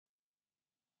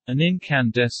An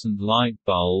incandescent light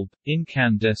bulb,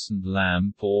 incandescent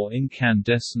lamp or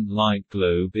incandescent light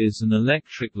globe is an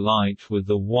electric light with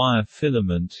a wire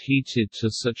filament heated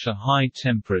to such a high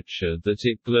temperature that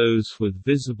it glows with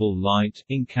visible light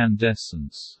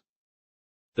incandescence.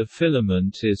 The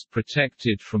filament is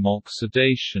protected from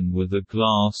oxidation with a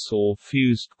glass or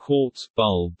fused quartz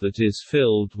bulb that is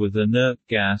filled with inert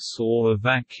gas or a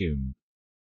vacuum.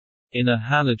 In a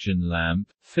halogen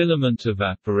lamp, filament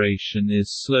evaporation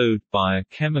is slowed by a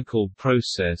chemical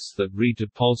process that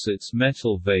redeposits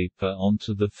metal vapor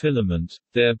onto the filament,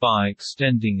 thereby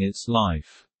extending its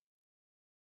life.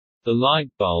 The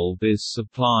light bulb is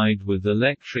supplied with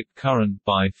electric current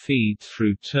by feed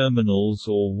through terminals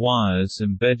or wires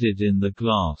embedded in the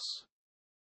glass.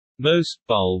 Most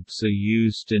bulbs are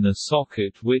used in a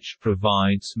socket which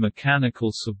provides mechanical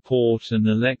support and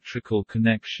electrical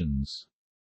connections.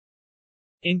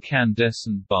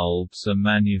 Incandescent bulbs are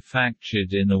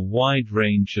manufactured in a wide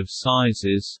range of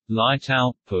sizes, light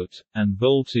output, and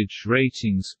voltage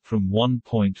ratings, from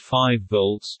 1.5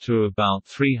 volts to about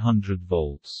 300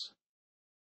 volts.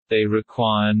 They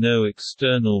require no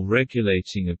external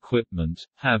regulating equipment,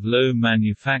 have low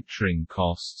manufacturing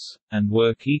costs, and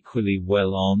work equally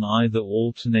well on either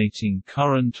alternating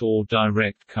current or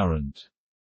direct current.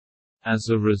 As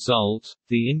a result,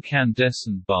 the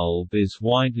incandescent bulb is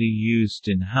widely used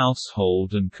in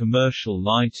household and commercial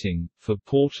lighting, for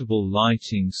portable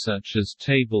lighting such as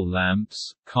table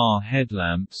lamps, car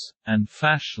headlamps, and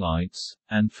flashlights,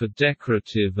 and for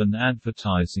decorative and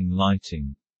advertising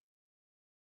lighting.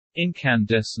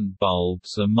 Incandescent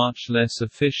bulbs are much less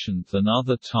efficient than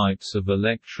other types of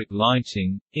electric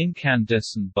lighting.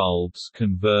 Incandescent bulbs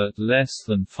convert less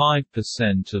than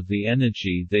 5% of the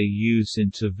energy they use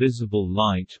into visible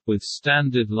light, with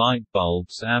standard light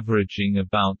bulbs averaging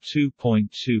about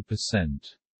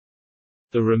 2.2%.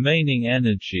 The remaining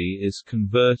energy is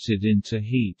converted into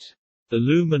heat. The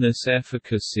luminous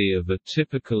efficacy of a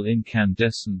typical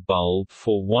incandescent bulb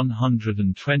for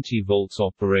 120 volts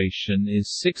operation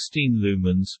is 16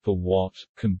 lumens per watt,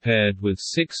 compared with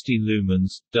 60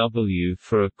 lumens W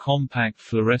for a compact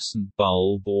fluorescent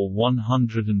bulb or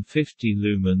 150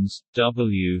 lumens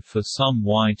W for some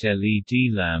white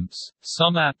LED lamps.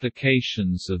 Some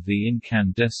applications of the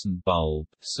incandescent bulb,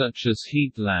 such as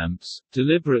heat lamps,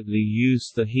 deliberately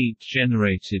use the heat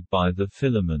generated by the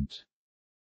filament.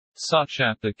 Such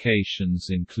applications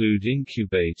include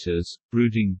incubators,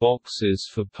 brooding boxes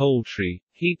for poultry,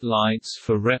 heat lights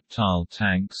for reptile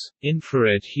tanks,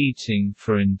 infrared heating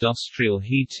for industrial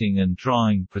heating and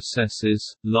drying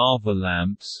processes, lava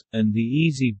lamps, and the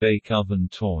Easy Bake Oven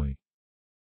toy.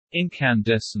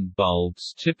 Incandescent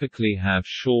bulbs typically have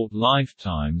short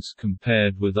lifetimes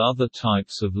compared with other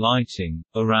types of lighting,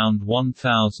 around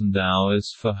 1,000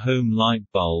 hours for home light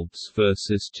bulbs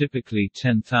versus typically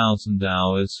 10,000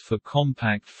 hours for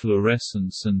compact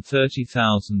fluorescents and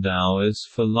 30,000 hours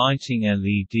for lighting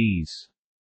LEDs.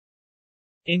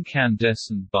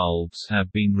 Incandescent bulbs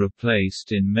have been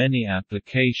replaced in many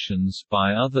applications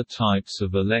by other types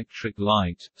of electric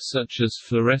light, such as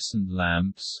fluorescent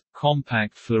lamps,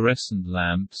 compact fluorescent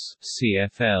lamps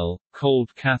 (CFL),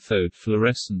 cold cathode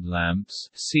fluorescent lamps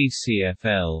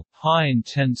 (CCFL),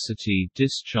 high-intensity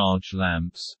discharge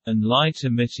lamps, and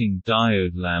light-emitting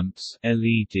diode lamps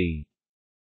 (LED).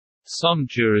 Some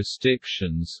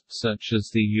jurisdictions, such as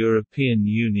the European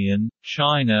Union,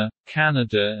 China,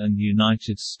 Canada and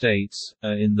United States,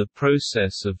 are in the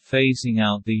process of phasing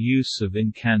out the use of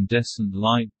incandescent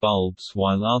light bulbs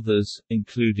while others,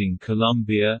 including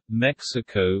Colombia,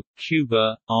 Mexico,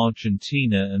 Cuba,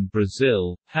 Argentina and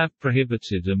Brazil, have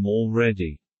prohibited them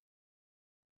already.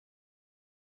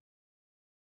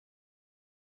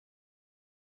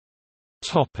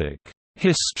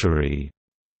 History.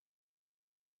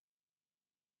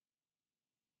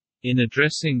 In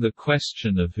addressing the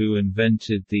question of who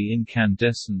invented the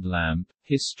incandescent lamp,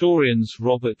 historians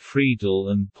Robert Friedel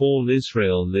and Paul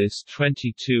Israel list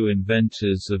 22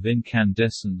 inventors of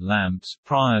incandescent lamps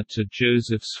prior to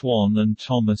Joseph Swan and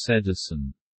Thomas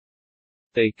Edison.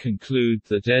 They conclude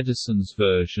that Edison's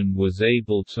version was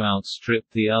able to outstrip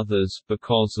the others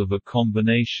because of a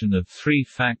combination of three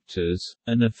factors: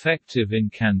 an effective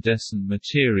incandescent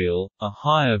material, a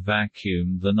higher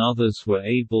vacuum than others were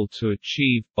able to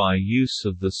achieve by use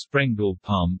of the Sprengel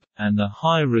pump, and a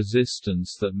high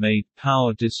resistance that made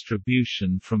power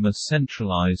distribution from a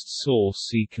centralized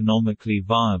source economically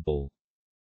viable.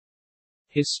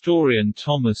 Historian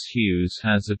Thomas Hughes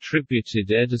has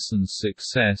attributed Edison's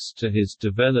success to his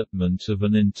development of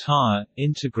an entire,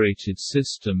 integrated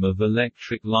system of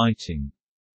electric lighting.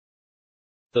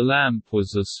 The lamp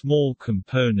was a small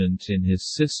component in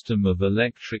his system of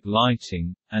electric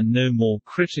lighting, and no more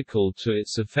critical to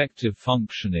its effective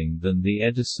functioning than the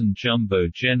Edison jumbo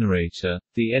generator,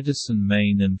 the Edison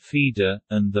main and feeder,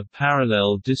 and the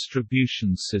parallel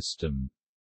distribution system.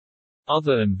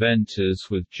 Other inventors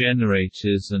with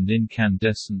generators and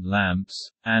incandescent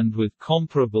lamps, and with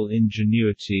comparable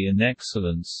ingenuity and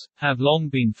excellence, have long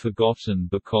been forgotten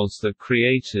because their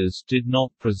creators did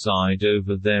not preside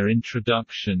over their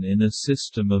introduction in a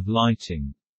system of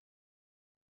lighting.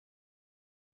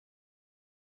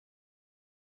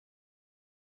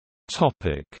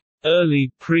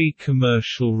 Early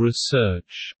pre-commercial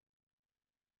research.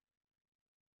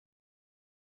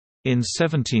 In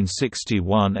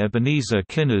 1761 Ebenezer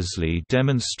Kinnersley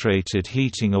demonstrated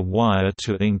heating a wire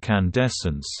to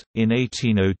incandescence. In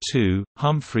 1802,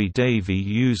 Humphrey Davy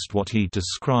used what he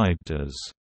described as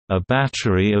a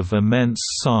battery of immense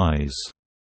size,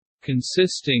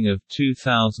 consisting of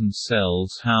 2,000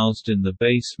 cells housed in the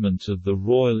basement of the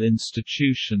Royal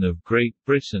Institution of Great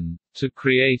Britain, to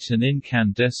create an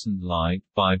incandescent light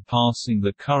by passing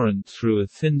the current through a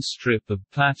thin strip of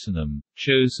platinum,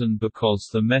 chosen because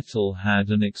the metal had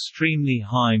an extremely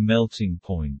high melting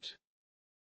point.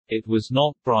 It was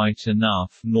not bright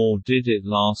enough nor did it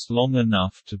last long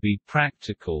enough to be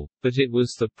practical, but it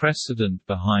was the precedent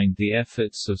behind the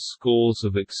efforts of scores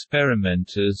of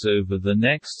experimenters over the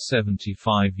next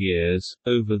 75 years.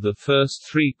 Over the first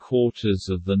 3/4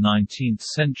 of the 19th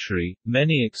century,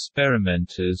 many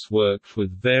experimenters worked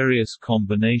with various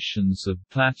combinations of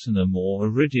platinum or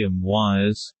iridium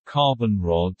wires, carbon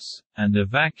rods, and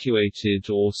evacuated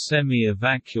or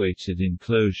semi-evacuated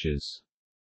enclosures.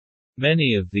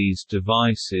 Many of these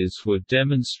devices were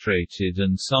demonstrated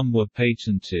and some were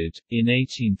patented. In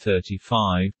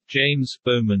 1835, James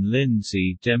Bowman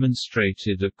Lindsay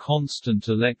demonstrated a constant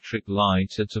electric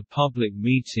light at a public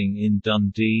meeting in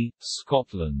Dundee,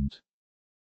 Scotland.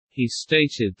 He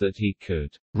stated that he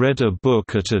could read a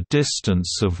book at a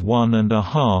distance of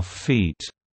 1.5 feet.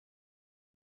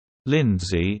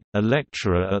 Lindsay, a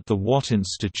lecturer at the Watt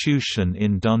Institution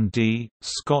in Dundee,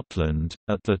 Scotland,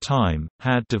 at the time,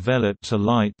 had developed a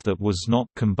light that was not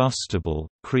combustible,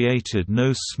 created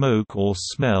no smoke or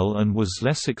smell and was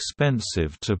less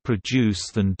expensive to produce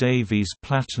than Davy's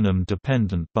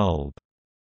platinum-dependent bulb.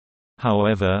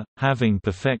 However, having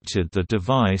perfected the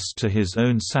device to his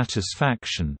own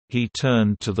satisfaction, he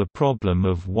turned to the problem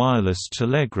of wireless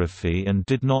telegraphy and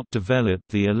did not develop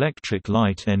the electric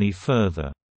light any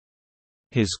further.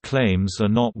 His claims are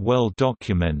not well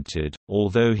documented,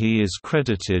 although he is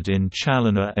credited in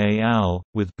Challoner et al.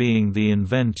 With being the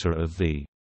inventor of the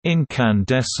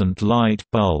incandescent light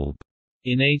bulb.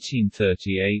 In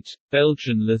 1838,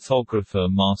 Belgian lithographer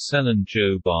Marcellin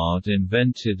Jobard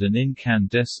invented an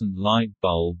incandescent light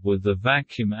bulb with a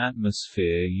vacuum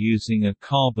atmosphere using a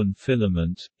carbon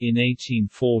filament. In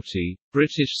 1840,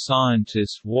 British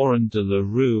scientist Warren de la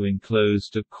Rue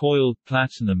enclosed a coiled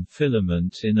platinum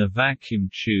filament in a vacuum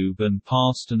tube and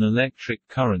passed an electric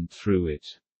current through it.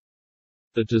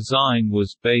 The design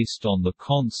was based on the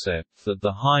concept that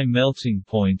the high melting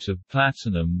point of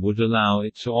platinum would allow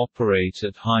it to operate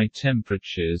at high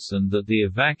temperatures and that the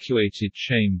evacuated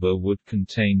chamber would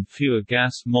contain fewer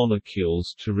gas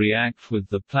molecules to react with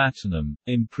the platinum,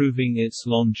 improving its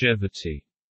longevity.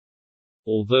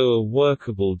 Although a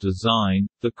workable design,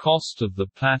 the cost of the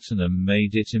platinum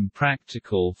made it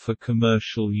impractical for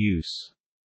commercial use.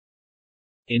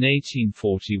 In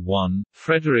 1841,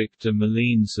 Frederick de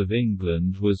Malines of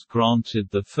England was granted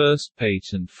the first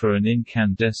patent for an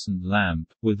incandescent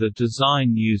lamp, with a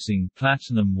design using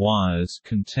platinum wires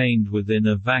contained within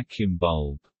a vacuum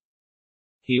bulb.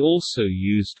 He also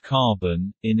used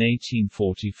carbon. In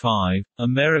 1845,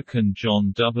 American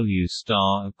John W.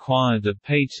 Starr acquired a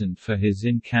patent for his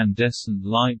incandescent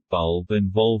light bulb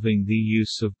involving the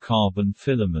use of carbon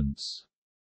filaments.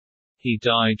 He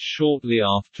died shortly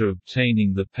after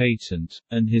obtaining the patent,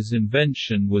 and his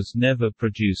invention was never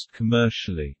produced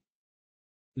commercially.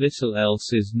 Little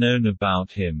else is known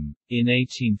about him. In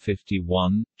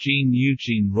 1851,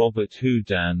 Jean-Eugène Robert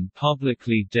Houdin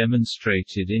publicly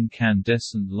demonstrated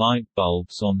incandescent light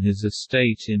bulbs on his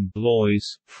estate in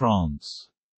Blois, France.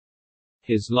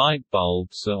 His light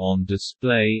bulbs are on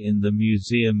display in the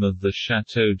Museum of the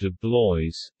Château de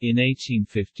Blois. In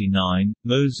 1859,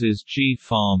 Moses G.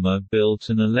 Farmer built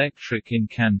an electric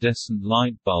incandescent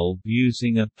light bulb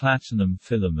using a platinum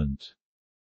filament.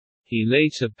 He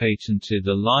later patented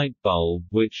a light bulb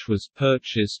which was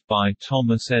purchased by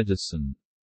Thomas Edison.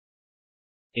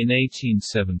 In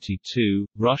 1872,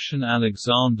 Russian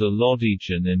Alexander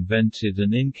Halogen invented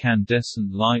an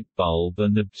incandescent light bulb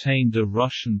and obtained a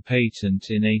Russian patent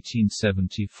in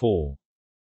 1874.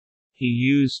 He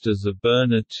used as a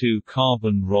burner two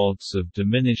carbon rods of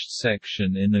diminished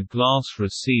section in a glass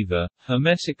receiver,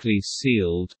 hermetically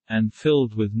sealed, and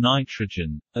filled with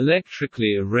nitrogen,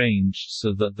 electrically arranged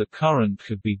so that the current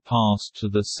could be passed to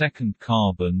the second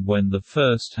carbon when the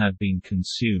first had been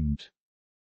consumed.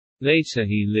 Later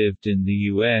he lived in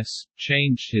the U.S.,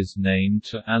 changed his name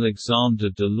to Alexander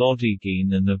de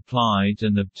Lodygin and applied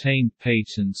and obtained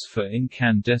patents for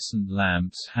incandescent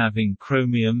lamps having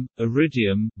chromium,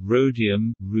 iridium,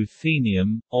 rhodium,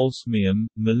 ruthenium, osmium,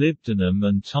 molybdenum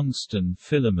and tungsten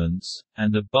filaments,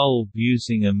 and a bulb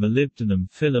using a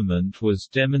molybdenum filament was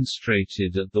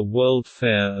demonstrated at the World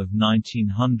Fair of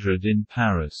 1900 in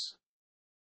Paris.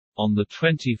 On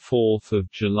 24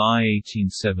 July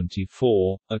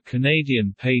 1874, a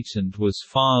Canadian patent was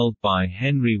filed by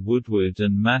Henry Woodward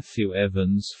and Matthew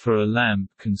Evans for a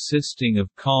lamp consisting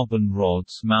of carbon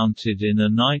rods mounted in a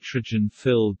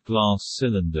nitrogen-filled glass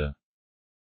cylinder.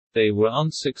 They were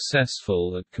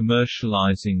unsuccessful at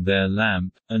commercializing their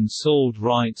lamp, and sold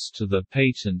rights to the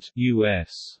patent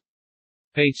U.S.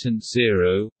 Patent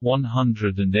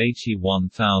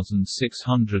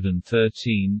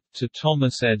 0181613 to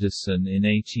Thomas Edison in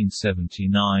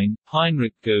 1879.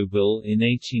 Heinrich Goebel in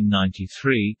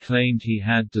 1893 claimed he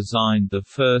had designed the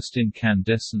first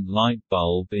incandescent light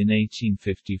bulb in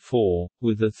 1854,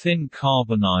 with a thin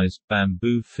carbonized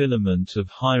bamboo filament of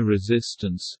high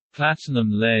resistance,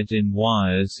 platinum lead in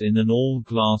wires in an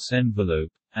all-glass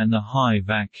envelope, and a high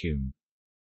vacuum.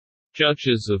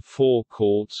 Judges of four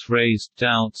courts raised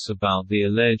doubts about the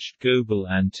alleged Goebel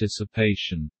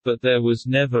anticipation, but there was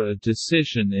never a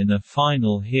decision in a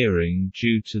final hearing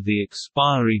due to the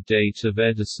expiry date of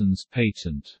Edison's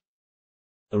patent.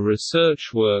 A research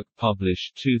work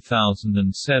published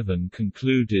 2007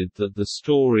 concluded that the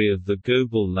story of the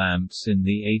Goebel lamps in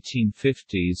the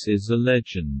 1850s is a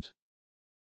legend.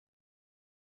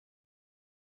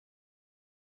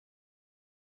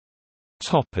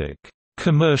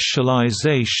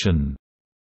 Commercialization.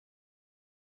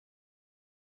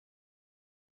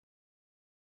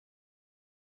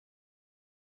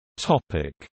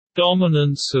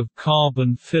 Dominance of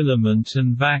carbon filament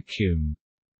and vacuum.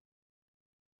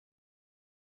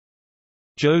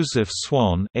 Joseph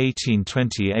Swan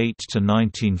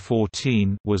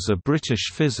 (1828–1914) was a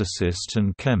British physicist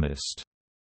and chemist.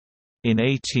 In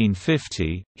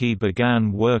 1850, he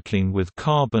began working with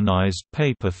carbonized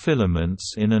paper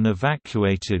filaments in an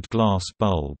evacuated glass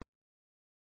bulb.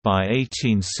 By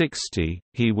 1860,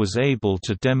 he was able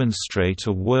to demonstrate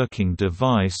a working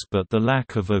device, but the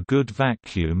lack of a good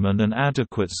vacuum and an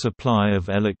adequate supply of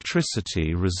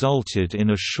electricity resulted in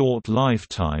a short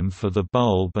lifetime for the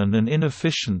bulb and an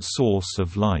inefficient source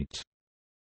of light.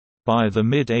 By the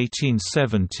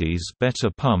mid-1870s better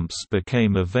pumps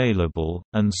became available,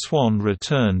 and Swan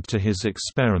returned to his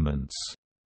experiments.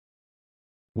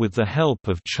 With the help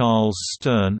of Charles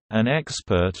Stern, an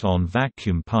expert on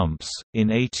vacuum pumps, in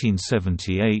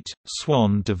 1878,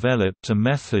 Swan developed a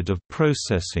method of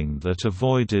processing that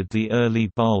avoided the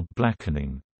early bulb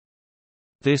blackening.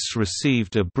 This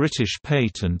received a British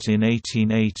patent in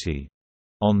 1880.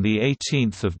 On 18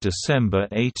 December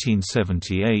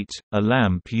 1878, a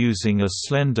lamp using a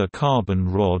slender carbon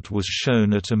rod was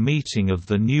shown at a meeting of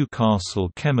the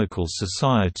Newcastle Chemical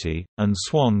Society, and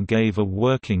Swan gave a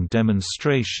working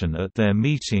demonstration at their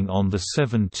meeting on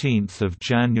 17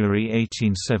 January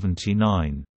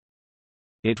 1879.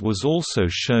 It was also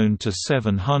shown to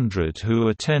 700 who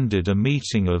attended a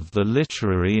meeting of the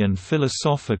Literary and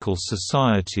Philosophical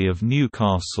Society of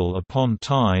Newcastle upon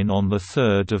Tyne on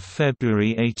 3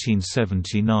 February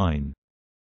 1879.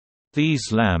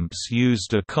 These lamps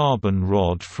used a carbon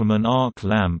rod from an arc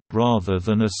lamp rather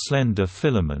than a slender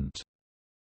filament.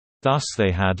 Thus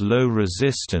they had low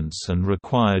resistance and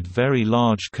required very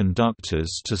large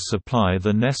conductors to supply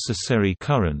the necessary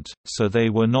current, so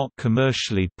they were not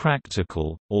commercially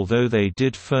practical, although they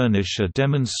did furnish a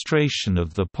demonstration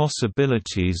of the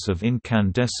possibilities of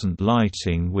incandescent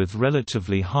lighting with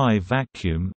relatively high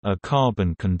vacuum, a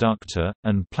carbon conductor,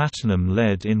 and platinum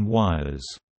lead in wires.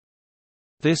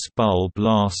 This bulb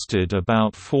lasted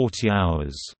about 40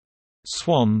 hours.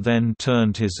 Swan then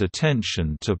turned his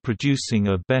attention to producing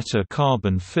a better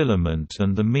carbon filament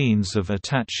and the means of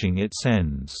attaching its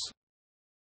ends.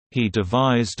 He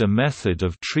devised a method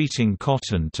of treating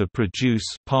cotton to produce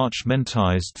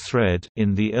parchmentized thread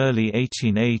in the early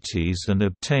 1880s and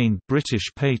obtained British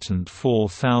patent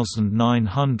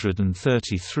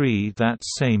 4933 that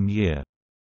same year.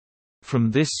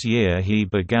 From this year he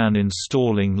began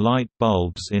installing light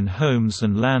bulbs in homes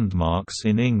and landmarks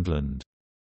in England.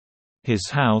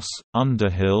 His house,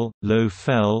 Underhill, Low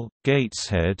Fell,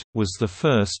 Gateshead, was the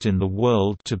first in the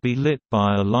world to be lit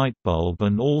by a light bulb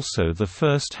and also the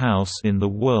first house in the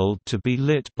world to be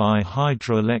lit by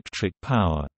hydroelectric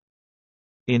power.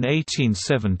 In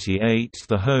 1878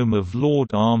 the home of Lord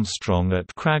Armstrong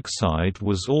at Cragside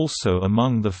was also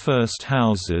among the first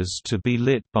houses to be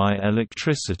lit by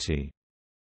electricity.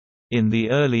 In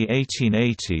the early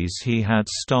 1880s he had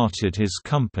started his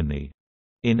company.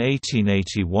 In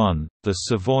 1881, the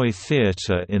Savoy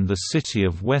Theatre in the city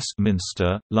of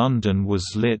Westminster, London was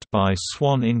lit by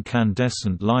Swan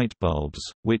incandescent light bulbs,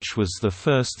 which was the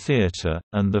first theatre,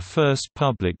 and the first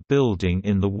public building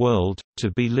in the world,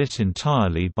 to be lit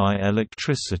entirely by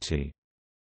electricity.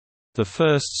 The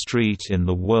first street in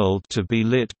the world to be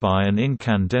lit by an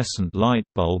incandescent light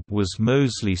bulb was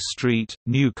Mosley Street,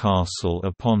 Newcastle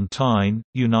upon Tyne,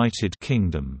 United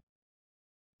Kingdom.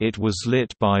 It was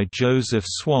lit by Joseph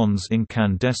Swan's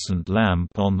incandescent lamp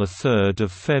on 3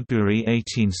 February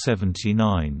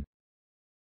 1879.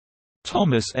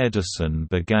 Thomas Edison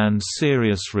began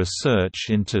serious research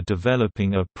into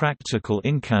developing a practical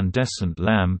incandescent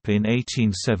lamp in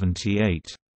 1878.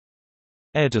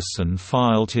 Edison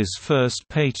filed his first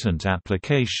patent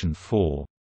application for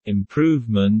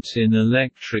improvement in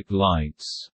electric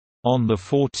lights on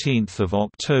 14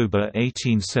 October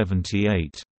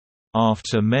 1878.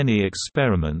 After many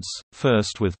experiments,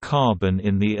 first with carbon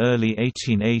in the early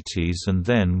 1880s and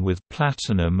then with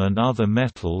platinum and other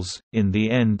metals, in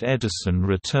the end Edison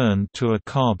returned to a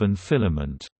carbon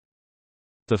filament.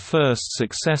 The first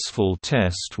successful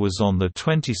test was on the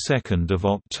 22nd of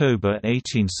October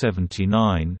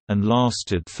 1879, and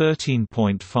lasted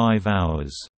 13.5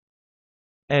 hours.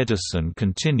 Edison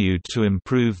continued to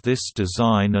improve this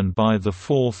design and by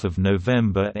 4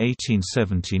 November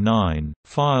 1879,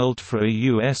 filed for a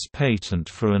U.S. patent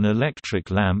for an electric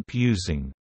lamp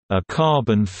using a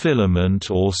carbon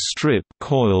filament or strip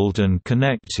coiled and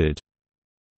connected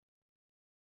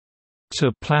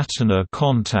to platina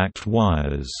contact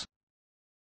wires.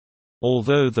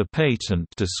 Although the patent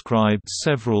described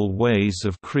several ways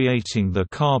of creating the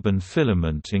carbon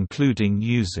filament including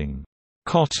using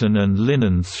cotton and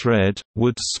linen thread,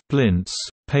 wood splints,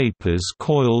 papers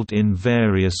coiled in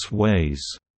various ways.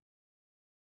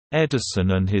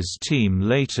 Edison and his team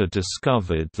later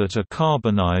discovered that a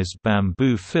carbonized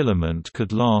bamboo filament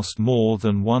could last more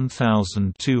than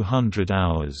 1,200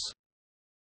 hours.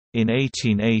 In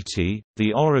 1880,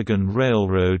 the Oregon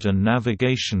Railroad and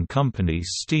Navigation Company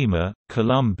steamer,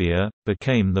 Columbia,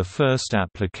 became the first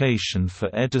application for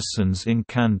Edison's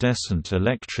incandescent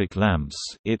electric lamps.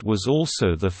 It was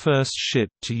also the first ship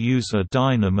to use a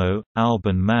dynamo.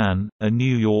 Alban Mann, a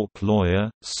New York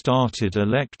lawyer, started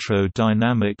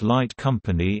Electro-Dynamic Light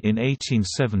Company in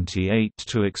 1878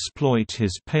 to exploit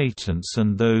his patents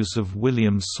and those of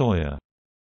William Sawyer.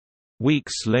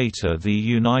 Weeks later the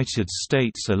United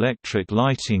States Electric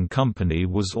Lighting Company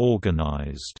was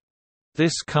organized.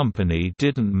 This company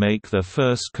didn't make their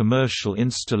first commercial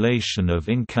installation of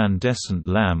incandescent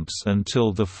lamps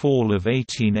until the fall of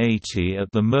 1880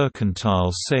 at the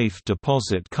Mercantile Safe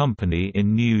Deposit Company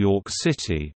in New York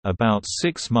City, about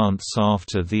 6 months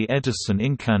after the Edison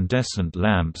incandescent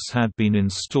lamps had been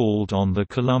installed on the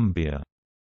Columbia.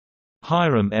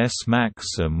 Hiram S.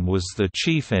 Maxim was the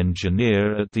chief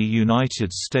engineer at the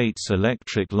United States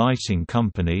Electric Lighting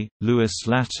Company. Louis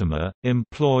Latimer,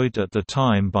 employed at the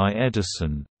time by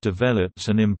Edison, developed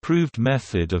an improved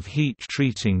method of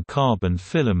heat-treating carbon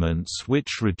filaments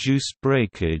which reduced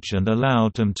breakage and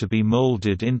allowed them to be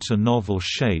molded into novel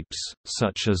shapes,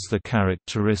 such as the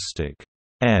characteristic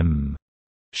M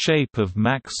shape of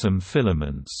Maxim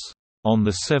filaments. On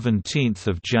 17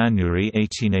 January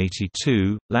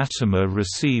 1882, Latimer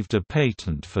received a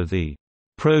patent for the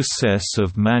process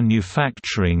of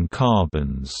manufacturing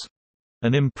carbons,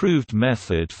 an improved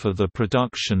method for the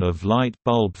production of light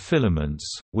bulb filaments,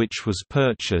 which was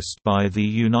purchased by the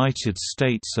United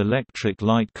States Electric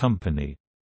Light Company.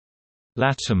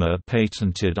 Latimer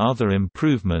patented other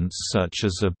improvements such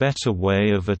as a better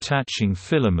way of attaching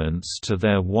filaments to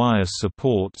their wire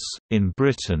supports. In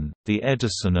Britain, the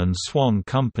Edison and Swan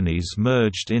companies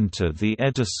merged into the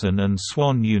Edison and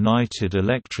Swan United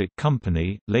Electric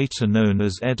Company, later known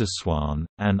as Ediswan,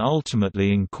 and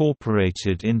ultimately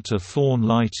incorporated into Thorn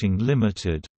Lighting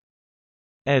Limited.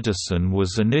 Edison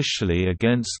was initially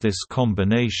against this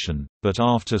combination, but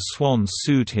after Swan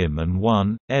sued him and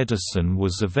won, Edison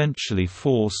was eventually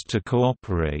forced to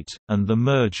cooperate, and the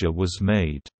merger was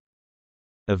made.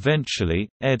 Eventually,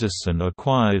 Edison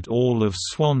acquired all of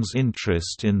Swan's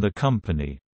interest in the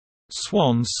company.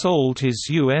 Swan sold his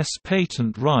U.S.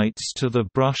 patent rights to the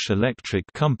Brush Electric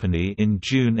Company in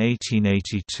June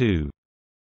 1882.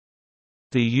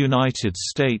 The United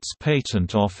States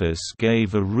Patent Office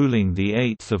gave a ruling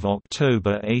 8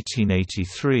 October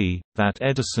 1883, that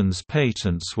Edison's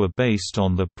patents were based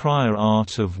on the prior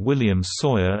art of William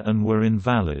Sawyer and were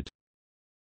invalid.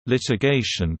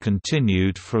 Litigation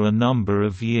continued for a number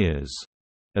of years.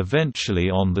 Eventually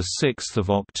on 6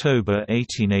 October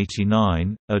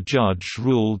 1889, a judge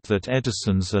ruled that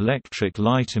Edison's electric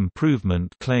light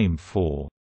improvement claim for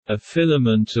a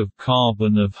filament of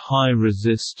carbon of high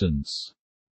resistance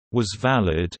was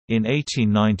valid. In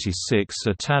 1896,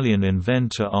 Italian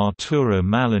inventor Arturo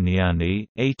Malignani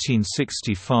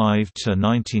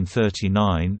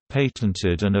 (1865–1939)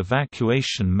 patented an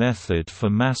evacuation method for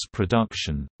mass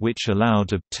production, which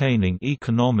allowed obtaining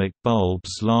economic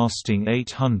bulbs lasting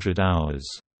 800 hours.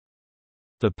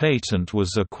 The patent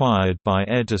was acquired by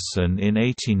Edison in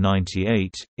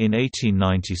 1898. In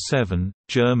 1897,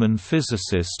 German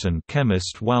physicist and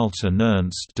chemist Walter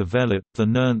Nernst developed the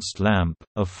Nernst lamp,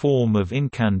 a form of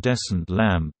incandescent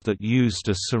lamp that used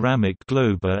a ceramic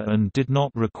globe and did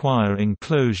not require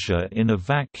enclosure in a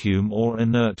vacuum or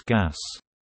inert gas.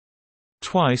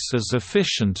 Twice as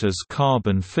efficient as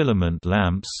carbon filament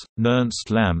lamps, Nernst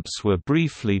lamps were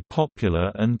briefly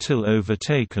popular until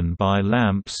overtaken by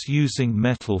lamps using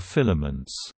metal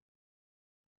filaments.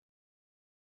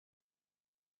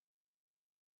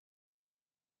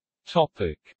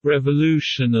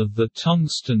 Revolution of the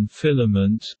tungsten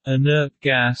filament, inert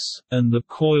gas, and the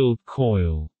coiled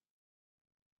coil.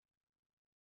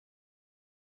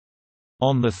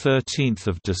 On 13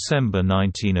 December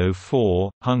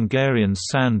 1904, Hungarian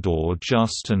Sándor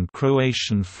Just and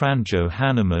Croatian Franjo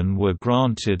Hahnemann were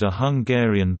granted a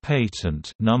Hungarian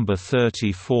patent No.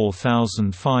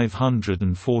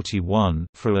 34541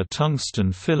 for a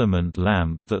tungsten filament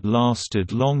lamp that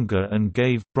lasted longer and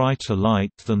gave brighter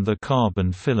light than the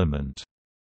carbon filament.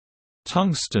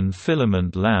 Tungsten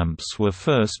filament lamps were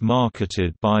first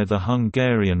marketed by the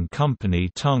Hungarian company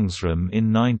Tungsram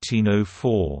in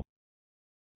 1904.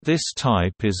 This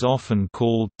type is often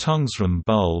called tungsram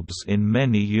bulbs in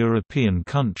many European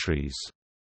countries.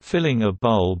 Filling a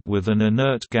bulb with an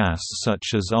inert gas such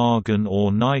as argon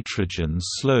or nitrogen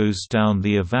slows down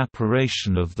the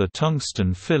evaporation of the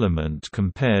tungsten filament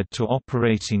compared to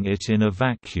operating it in a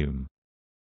vacuum.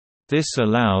 This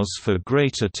allows for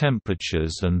greater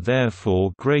temperatures and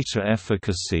therefore greater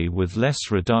efficacy with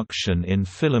less reduction in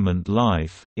filament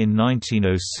life. In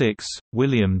 1906,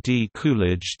 William D.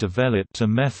 Coolidge developed a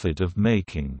method of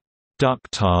making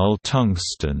ductile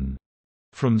tungsten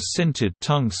from sintered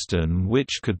tungsten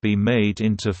which could be made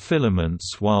into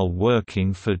filaments while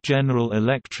working for General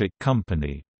Electric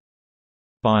Company.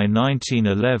 By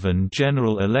 1911,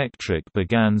 General Electric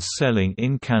began selling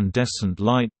incandescent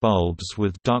light bulbs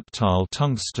with ductile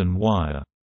tungsten wire.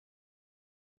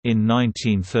 In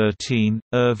 1913,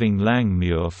 Irving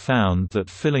Langmuir found that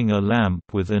filling a lamp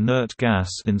with inert gas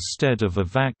instead of a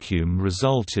vacuum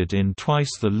resulted in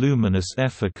twice the luminous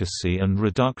efficacy and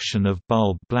reduction of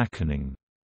bulb blackening.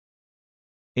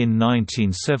 In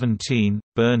 1917,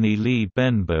 Bernie Lee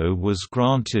Benbow was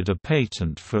granted a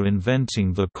patent for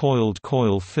inventing the coiled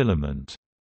coil filament.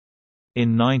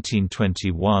 In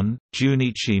 1921,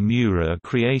 Junichi Miura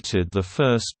created the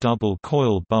first double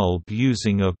coil bulb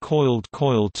using a coiled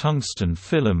coil tungsten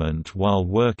filament while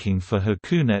working for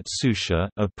Hakunetsusha,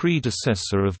 a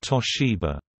predecessor of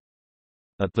Toshiba.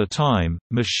 At the time,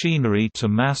 machinery to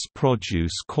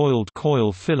mass-produce coiled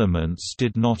coil filaments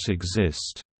did not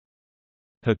exist.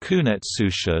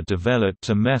 Hakunetsusha developed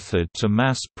a method to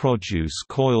mass-produce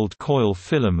coiled coil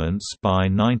filaments by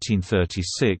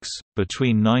 1936.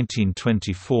 Between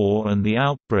 1924 and the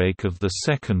outbreak of the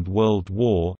Second World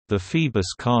War, the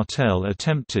Phoebus cartel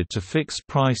attempted to fix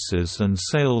prices and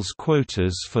sales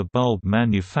quotas for bulb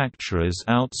manufacturers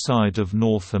outside of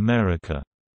North America.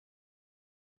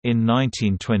 In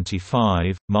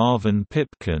 1925, Marvin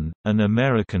Pipkin, an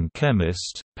American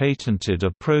chemist, patented a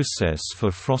process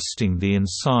for frosting the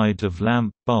inside of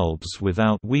lamp bulbs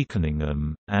without weakening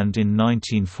them, and in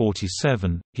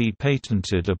 1947, he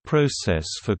patented a process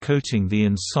for coating the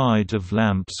inside of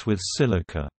lamps with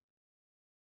silica.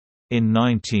 In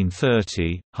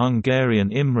 1930,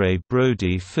 Hungarian Imre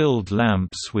Brody filled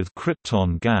lamps with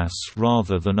krypton gas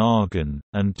rather than argon,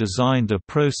 and designed a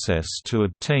process to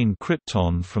obtain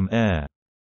krypton from air.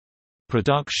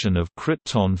 Production of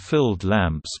krypton-filled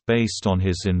lamps based on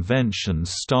his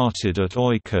inventions started at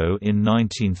Oiko in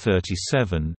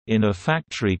 1937, in a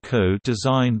factory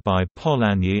co-designed by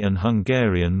Polanyi and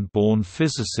Hungarian-born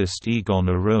physicist Egon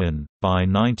Arőn. By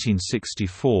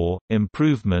 1964,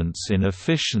 improvements in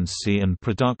efficiency and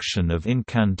production of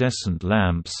incandescent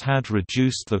lamps had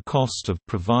reduced the cost of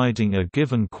providing a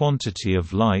given quantity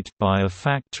of light by a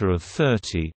factor of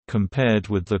 30, compared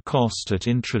with the cost at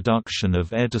introduction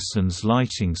of Edison's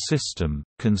lighting system.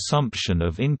 Consumption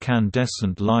of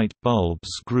incandescent light bulbs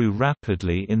grew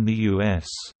rapidly in the U.S.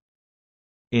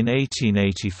 In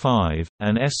 1885,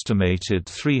 an estimated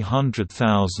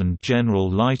 300,000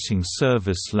 general lighting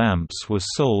service lamps were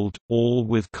sold, all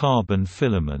with carbon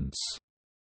filaments.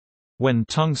 When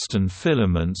tungsten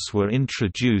filaments were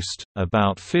introduced,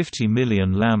 about 50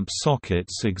 million lamp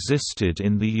sockets existed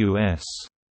in the U.S.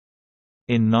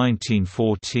 In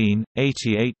 1914,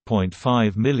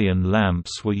 88.5 million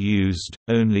lamps were used,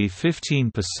 only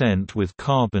 15% with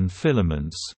carbon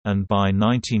filaments, and by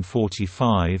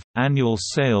 1945, annual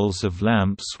sales of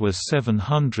lamps were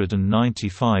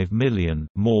 795 million,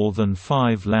 more than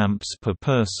 5 lamps per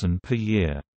person per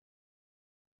year.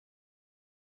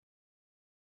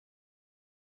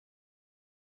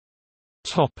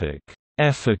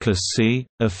 Efficacy,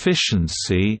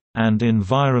 efficiency, and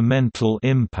environmental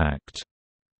impact.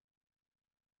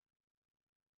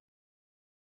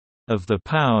 Of the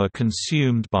power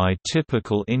consumed by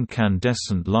typical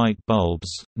incandescent light bulbs,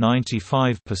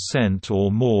 95%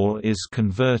 or more is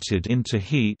converted into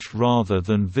heat rather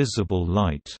than visible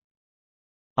light.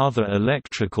 Other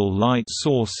electrical light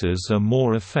sources are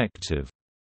more effective.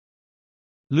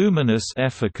 Luminous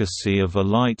efficacy of a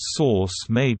light source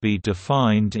may be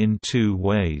defined in two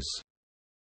ways.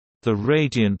 The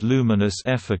radiant luminous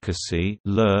efficacy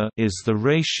is the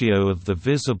ratio of the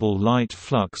visible light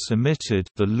flux emitted,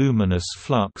 the luminous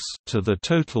flux, to the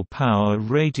total power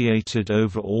radiated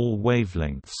over all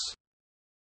wavelengths.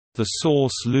 The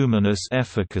source luminous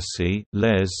efficacy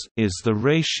is the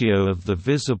ratio of the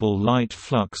visible light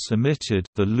flux emitted,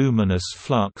 the luminous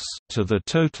flux, to the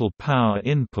total power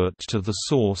input to the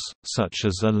source, such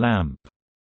as a lamp.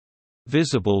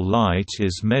 Visible light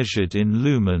is measured in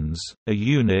lumens, a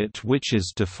unit which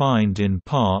is defined in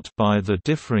part by the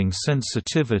differing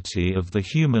sensitivity of the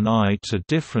human eye to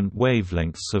different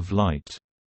wavelengths of light.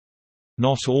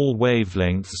 Not all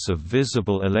wavelengths of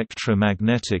visible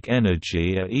electromagnetic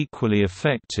energy are equally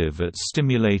effective at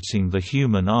stimulating the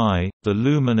human eye. The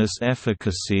luminous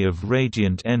efficacy of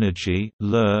radiant energy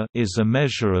is a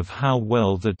measure of how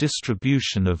well the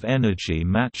distribution of energy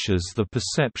matches the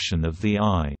perception of the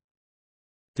eye.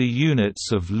 The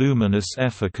units of luminous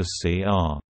efficacy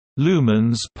are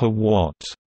lumens per watt,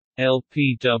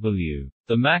 LPW.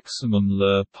 The maximum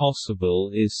LR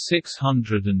possible is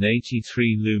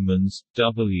 683 lumens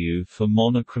W for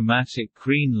monochromatic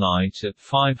green light at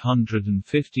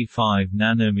 555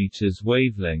 nanometers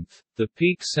wavelength, the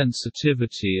peak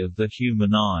sensitivity of the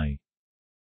human eye.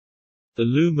 The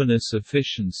luminous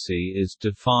efficiency is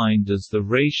defined as the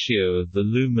ratio of the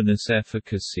luminous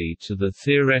efficacy to the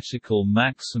theoretical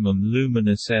maximum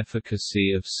luminous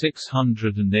efficacy of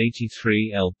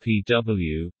 683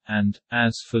 lpw, and,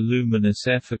 as for luminous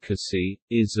efficacy,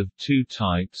 is of two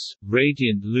types,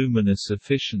 radiant luminous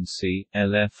efficiency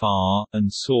 (LFR) and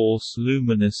source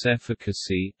luminous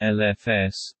efficacy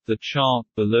 (LFS). The chart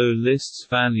below lists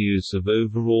values of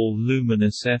overall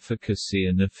luminous efficacy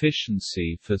and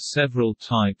efficiency for several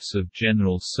types of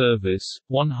general service,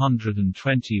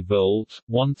 120-volt,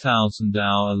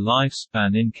 1000-hour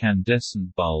lifespan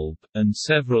incandescent bulb, and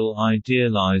several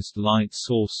idealized light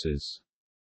sources.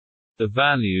 The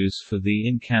values for the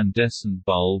incandescent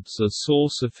bulbs are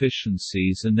source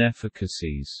efficiencies and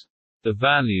efficacies. The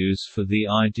values for the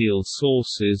ideal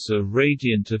sources are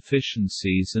radiant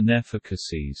efficiencies and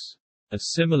efficacies. A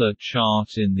similar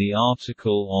chart in the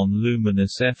article on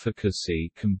luminous efficacy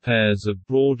compares a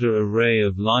broader array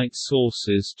of light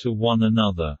sources to one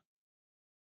another.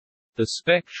 The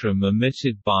spectrum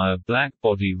emitted by a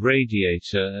blackbody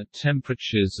radiator at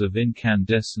temperatures of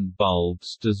incandescent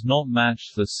bulbs does not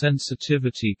match the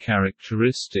sensitivity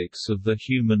characteristics of the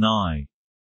human eye.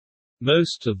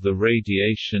 Most of the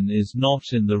radiation is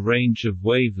not in the range of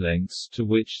wavelengths to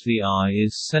which the eye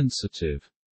is sensitive.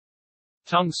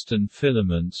 Tungsten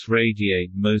filaments radiate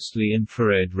mostly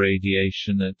infrared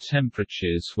radiation at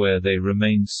temperatures where they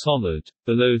remain solid,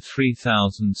 below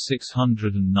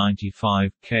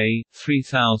 3695 K,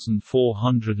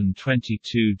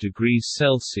 3422 degrees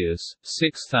Celsius,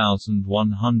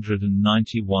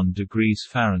 6191 degrees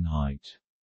Fahrenheit.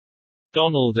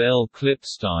 Donald L.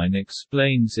 Klipstein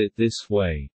explains it this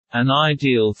way. An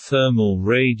ideal thermal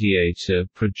radiator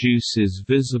produces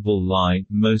visible light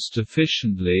most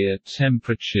efficiently at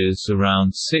temperatures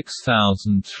around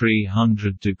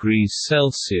 6,300 degrees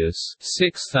Celsius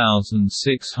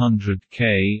 (6,600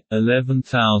 K,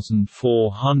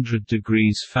 11,400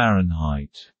 degrees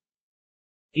Fahrenheit).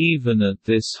 Even at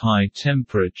this high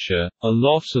temperature, a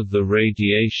lot of the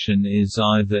radiation is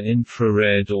either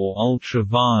infrared or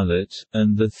ultraviolet,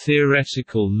 and the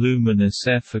theoretical luminous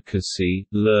efficacy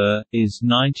 (LER) is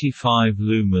 95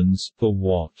 lumens per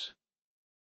watt.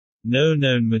 No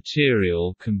known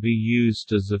material can be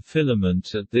used as a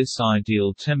filament at this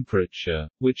ideal temperature,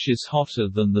 which is hotter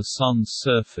than the Sun's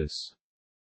surface.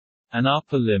 An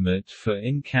upper limit for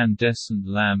incandescent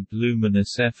lamp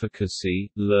luminous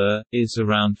efficacy (LER) is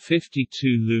around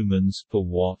 52 lumens per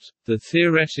watt. The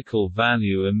theoretical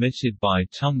value emitted by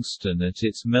tungsten at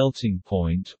its melting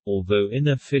point, although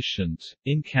inefficient,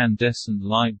 incandescent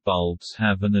light bulbs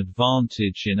have an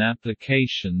advantage in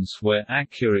applications where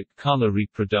accurate color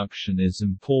reproduction is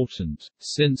important,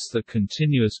 since the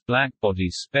continuous blackbody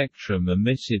spectrum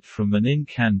emitted from an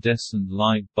incandescent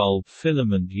light bulb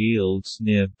filament yields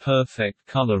near perfect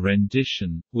color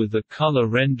rendition, with a color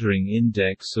rendering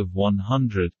index of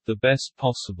 100, the best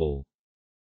possible.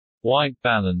 White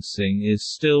balancing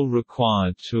is still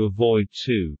required to avoid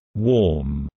too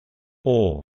warm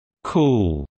or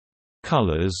cool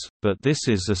colors, but this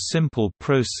is a simple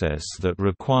process that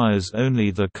requires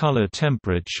only the color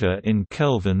temperature in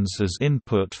kelvins as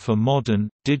input for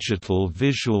modern, digital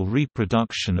visual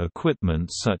reproduction equipment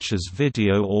such as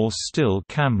video or still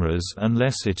cameras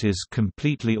unless it is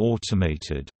completely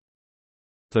automated.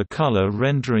 The color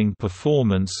rendering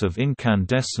performance of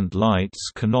incandescent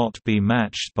lights cannot be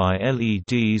matched by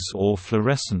LEDs or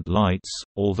fluorescent lights,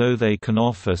 although they can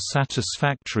offer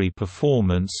satisfactory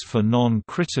performance for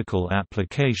non-critical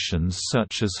applications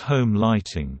such as home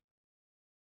lighting.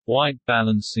 White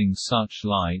balancing such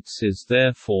lights is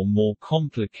therefore more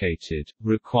complicated,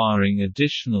 requiring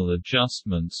additional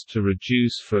adjustments to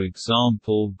reduce, for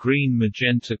example,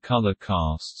 green-magenta color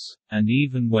casts, and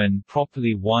even when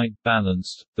properly white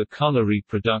balanced, the color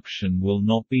reproduction will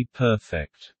not be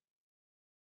perfect.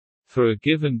 For a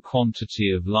given quantity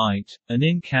of light, an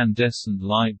incandescent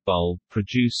light bulb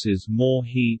produces more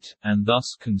heat, and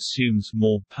thus consumes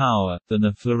more power, than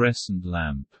a fluorescent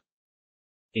lamp.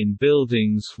 In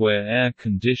buildings where air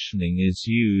conditioning is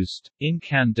used,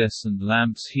 incandescent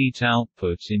lamps' heat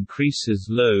output increases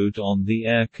load on the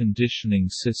air conditioning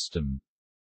system.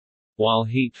 While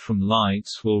heat from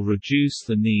lights will reduce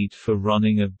the need for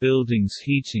running a building's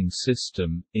heating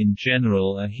system, in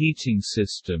general a heating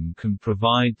system can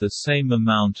provide the same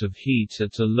amount of heat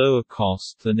at a lower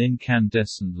cost than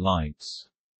incandescent lights.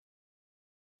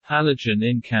 Halogen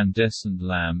incandescent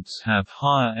lamps have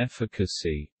higher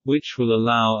efficacy, which will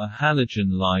allow a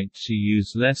halogen light to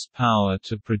use less power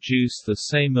to produce the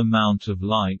same amount of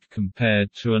light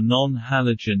compared to a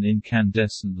non-halogen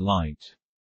incandescent light.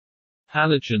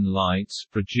 Halogen lights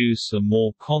produce a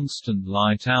more constant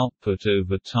light output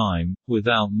over time,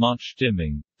 without much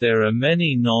dimming. There are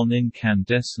many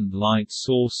non-incandescent light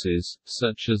sources,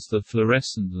 such as the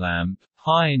fluorescent lamp,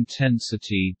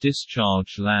 high-intensity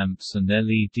discharge lamps and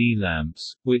LED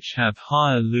lamps, which have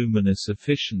higher luminous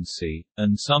efficiency,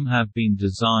 and some have been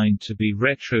designed to be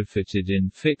retrofitted in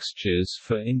fixtures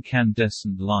for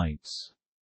incandescent lights.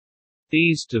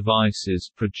 These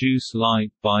devices produce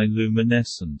light by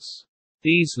luminescence.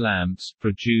 These lamps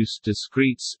produce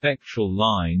discrete spectral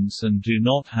lines and do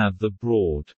not have the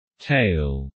broad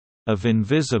tail of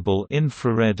invisible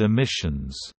infrared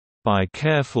emissions. By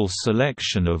careful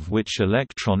selection of which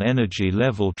electron energy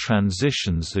level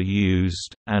transitions are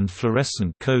used, and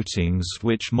fluorescent coatings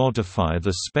which modify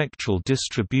the spectral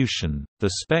distribution, the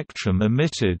spectrum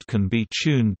emitted can be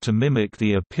tuned to mimic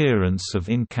the appearance of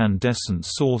incandescent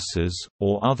sources,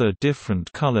 or other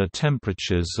different color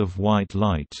temperatures of white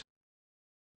light.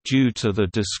 Due to the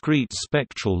discrete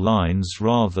spectral lines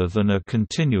rather than a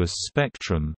continuous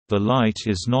spectrum, the light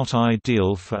is not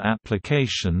ideal for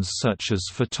applications such as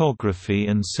photography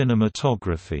and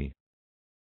cinematography.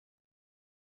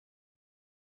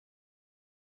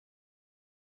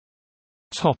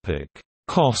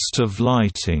 Cost of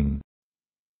lighting.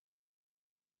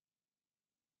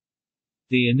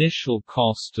 The initial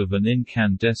cost of an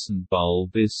incandescent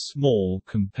bulb is small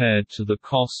compared to the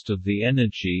cost of the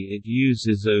energy it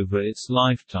uses over its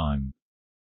lifetime.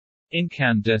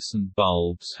 Incandescent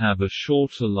bulbs have a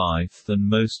shorter life than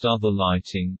most other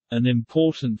lighting, an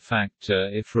important factor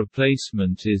if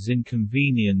replacement is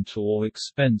inconvenient or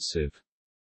expensive.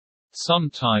 Some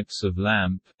types of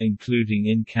lamp, including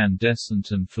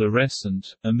incandescent and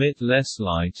fluorescent, emit less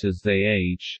light as they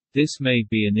age. This may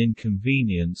be an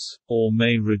inconvenience, or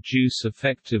may reduce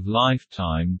effective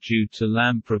lifetime due to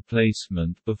lamp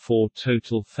replacement before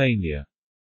total failure.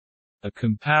 A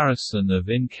comparison of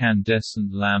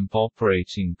incandescent lamp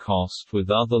operating cost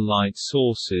with other light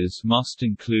sources must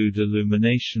include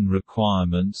illumination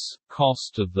requirements,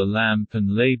 cost of the lamp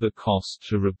and labor cost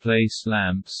to replace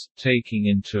lamps, taking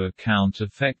into account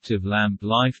effective lamp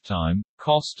lifetime,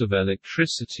 cost of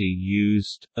electricity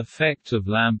used, effect of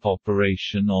lamp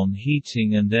operation on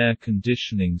heating and air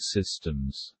conditioning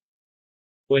systems.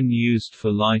 When used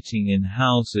for lighting in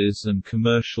houses and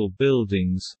commercial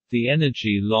buildings, the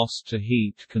energy lost to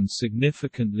heat can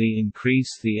significantly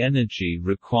increase the energy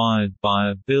required by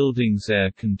a building's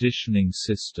air conditioning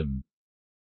system.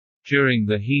 During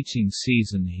the heating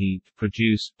season, heat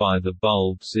produced by the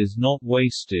bulbs is not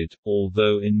wasted,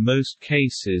 although in most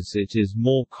cases it is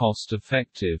more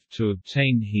cost-effective to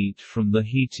obtain heat from the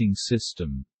heating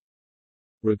system.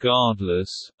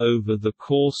 Regardless, over the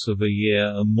course of a year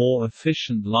a more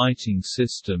efficient lighting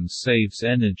system saves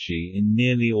energy in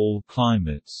nearly all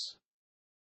climates.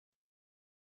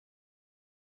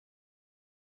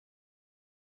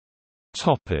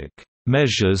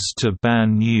 Measures to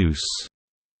ban use.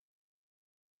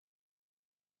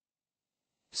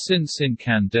 Since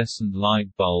incandescent light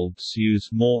bulbs use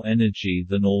more energy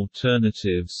than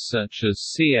alternatives such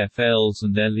as CFLs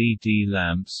and LED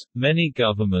lamps, many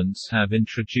governments have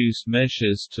introduced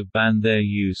measures to ban their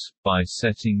use, by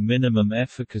setting minimum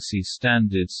efficacy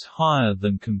standards higher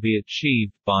than can be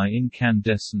achieved by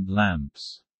incandescent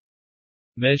lamps.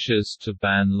 Measures to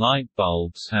ban light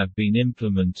bulbs have been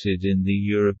implemented in the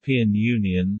European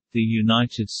Union, the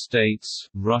United States,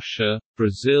 Russia,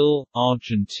 Brazil,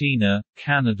 Argentina,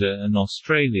 Canada and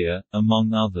Australia,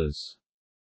 among others.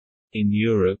 In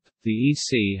Europe, the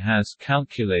EC has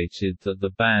calculated that the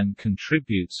ban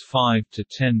contributes €5 to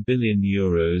 €10 billion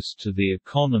to the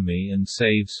economy and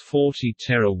saves 40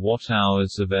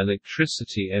 terawatt-hours of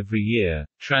electricity every year,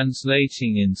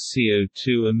 translating in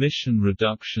CO2 emission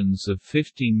reductions of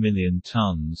 15 million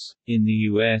tons. In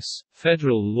the US,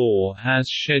 federal law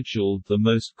has scheduled the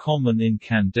most common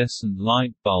incandescent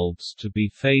light bulbs to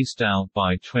be phased out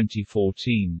by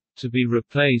 2014, to be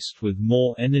replaced with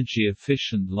more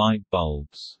energy-efficient light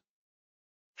bulbs.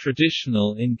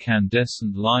 Traditional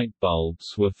incandescent light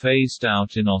bulbs were phased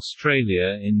out in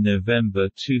Australia in November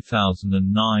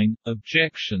 2009.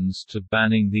 Objections to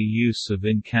banning the use of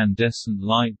incandescent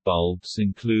light bulbs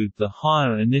include the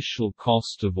higher initial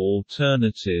cost of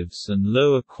alternatives and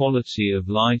lower quality of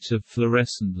light of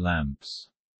fluorescent lamps.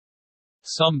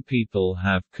 Some people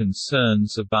have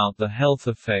concerns about the health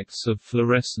effects of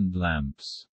fluorescent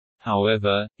lamps.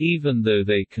 However, even though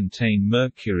they contain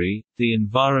mercury, the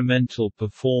environmental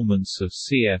performance of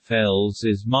CFLs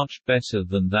is much better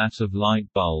than that of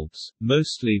light bulbs,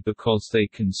 mostly because they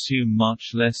consume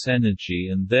much less energy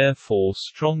and therefore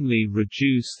strongly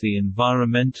reduce the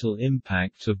environmental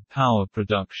impact of power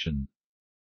production.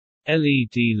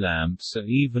 LED lamps are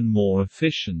even more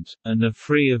efficient, and are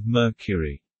free of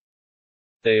mercury.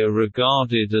 They are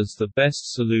regarded as the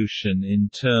best solution in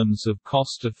terms of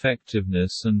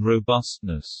cost-effectiveness and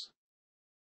robustness.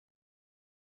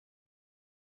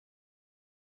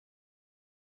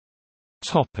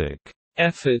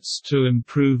 Efforts to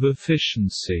improve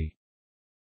efficiency.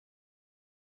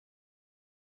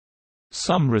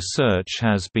 Some research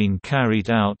has been carried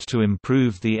out to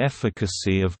improve the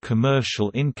efficacy of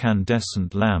commercial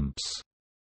incandescent lamps.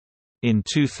 In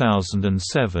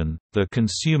 2007, the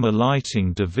Consumer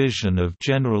Lighting Division of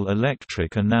General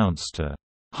Electric announced a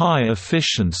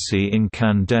high-efficiency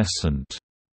incandescent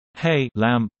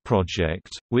lamp project,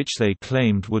 which they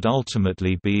claimed would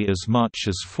ultimately be as much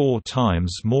as 4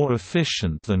 times more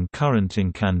efficient than current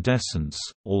incandescents,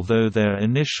 although their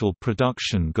initial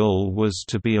production goal was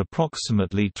to be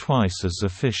approximately twice as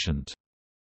efficient.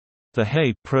 The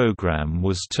HAY program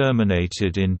was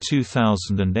terminated in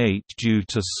 2008 due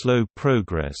to slow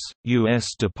progress.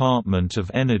 U.S. Department of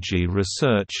Energy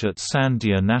research at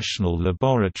Sandia National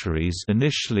Laboratories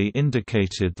initially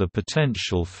indicated the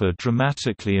potential for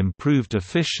dramatically improved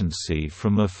efficiency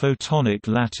from a photonic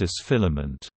lattice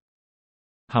filament.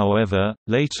 However,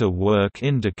 later work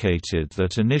indicated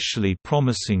that initially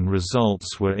promising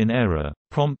results were in error,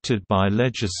 prompted by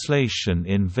legislation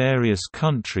in various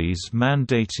countries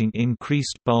mandating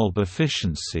increased bulb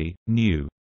efficiency. New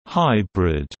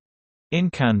hybrid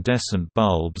incandescent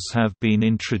bulbs have been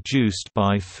introduced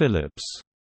by Philips.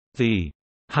 The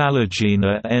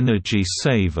Halogen energy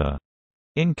saver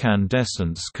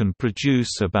Incandescents can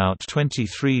produce about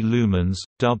 23 lumens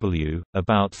W,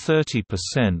 about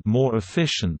 30% more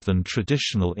efficient than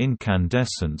traditional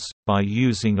incandescents, by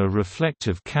using a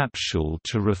reflective capsule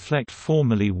to reflect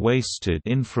formerly wasted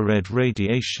infrared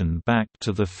radiation back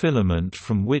to the filament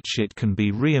from which it can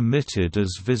be re-emitted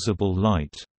as visible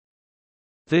light.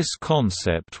 This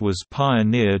concept was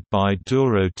pioneered by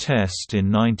Duro Test in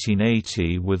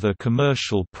 1980 with a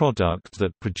commercial product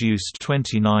that produced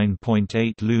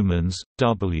 29.8 lumens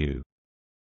W.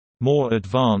 More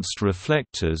advanced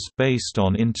reflectors based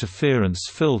on interference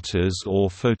filters or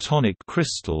photonic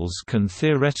crystals can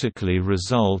theoretically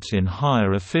result in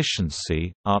higher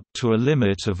efficiency, up to a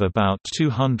limit of about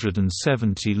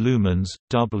 270 lumens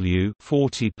W,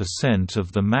 40%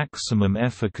 of the maximum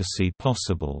efficacy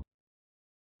possible.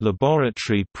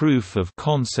 Laboratory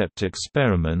proof-of-concept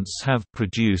experiments have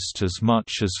produced as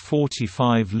much as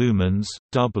 45 lumens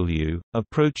W,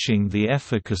 approaching the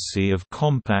efficacy of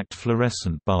compact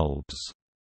fluorescent bulbs.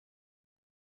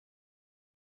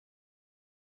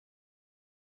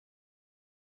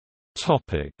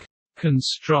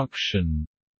 Construction.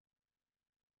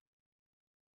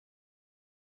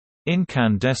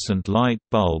 Incandescent light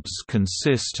bulbs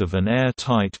consist of an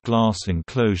airtight glass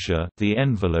enclosure, the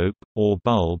envelope, or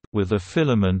bulb, with a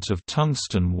filament of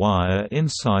tungsten wire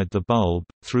inside the bulb,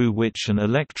 through which an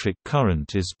electric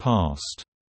current is passed.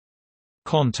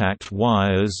 Contact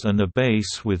wires and a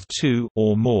base with two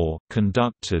or more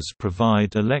conductors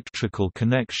provide electrical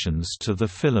connections to the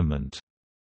filament.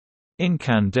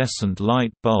 Incandescent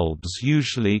light bulbs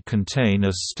usually contain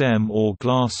a stem or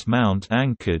glass mount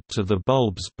anchored to the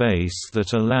bulb's base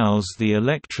that allows the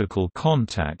electrical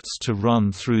contacts to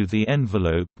run through the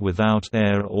envelope without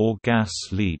air or gas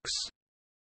leaks.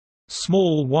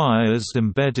 Small wires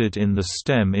embedded in the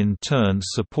stem in turn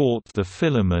support the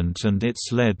filament and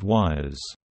its lead wires.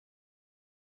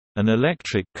 An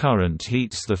electric current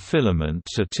heats the filament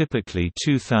to typically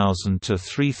 2000 to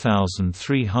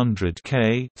 3300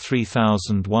 K,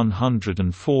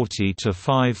 3140 to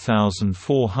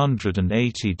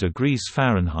 5480 degrees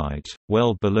Fahrenheit,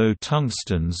 well below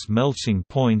tungsten's melting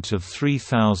point of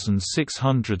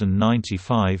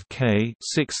 3695 K,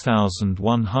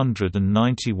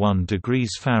 6191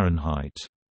 degrees Fahrenheit.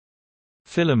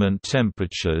 Filament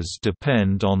temperatures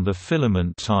depend on the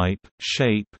filament type,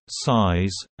 shape,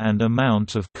 size, and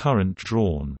amount of current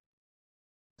drawn.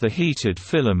 The heated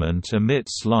filament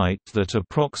emits light that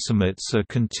approximates a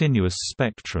continuous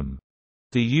spectrum.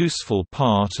 The useful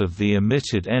part of the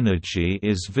emitted energy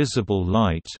is visible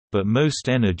light, but most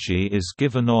energy is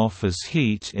given off as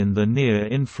heat in the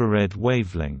near-infrared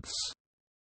wavelengths.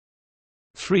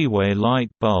 Three-way light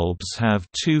bulbs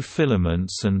have two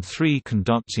filaments and three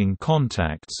conducting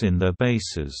contacts in their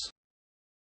bases.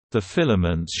 The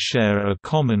filaments share a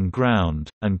common ground,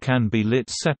 and can be lit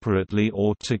separately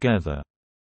or together.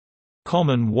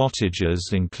 Common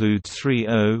wattages include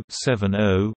 30,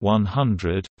 70,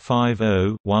 100,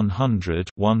 50, 100,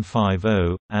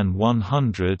 150, and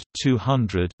 100,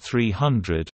 200,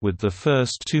 300, with the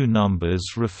first two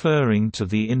numbers referring to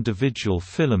the individual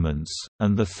filaments,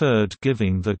 and the third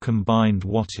giving the combined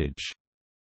wattage.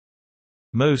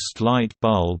 Most light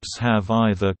bulbs have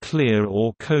either clear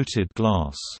or coated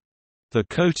glass. The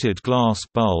coated glass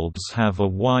bulbs have a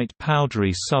white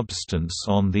powdery substance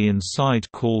on the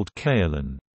inside called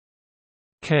kaolin.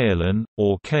 Kaolin,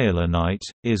 or kaolinite,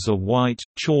 is a white,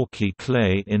 chalky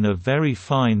clay in a very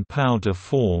fine powder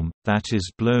form, that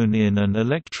is blown in and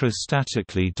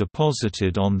electrostatically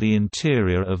deposited on the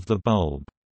interior of the bulb.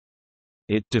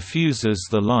 It diffuses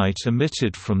the light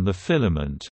emitted from the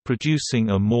filament, producing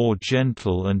a more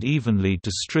gentle and evenly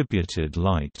distributed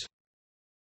light.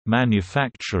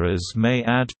 Manufacturers may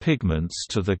add pigments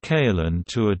to the kaolin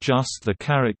to adjust the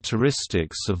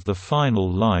characteristics of the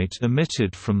final light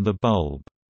emitted from the bulb.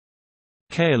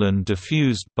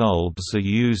 Kaolin-diffused bulbs are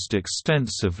used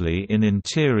extensively in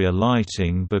interior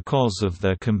lighting because of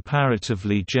their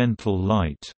comparatively gentle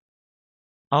light.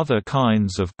 Other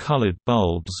kinds of colored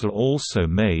bulbs are also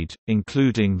made,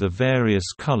 including the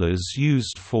various colors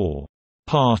used for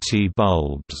party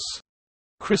bulbs,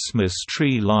 Christmas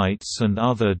tree lights and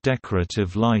other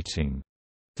decorative lighting.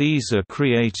 These are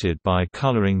created by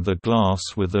coloring the glass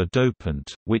with a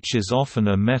dopant, which is often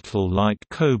a metal like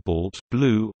cobalt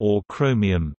blue or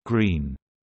chromium green.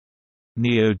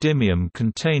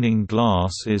 Neodymium-containing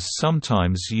glass is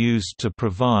sometimes used to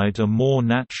provide a more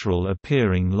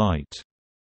natural-appearing light.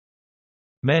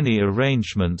 Many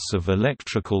arrangements of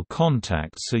electrical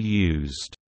contacts are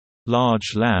used.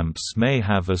 Large lamps may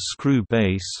have a screw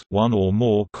base, one or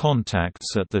more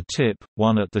contacts at the tip,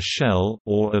 one at the shell,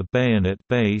 or a bayonet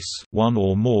base, one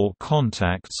or more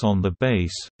contacts on the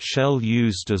base, shell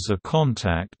used as a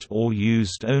contact or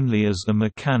used only as a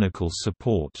mechanical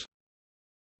support.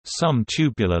 Some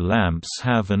tubular lamps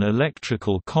have an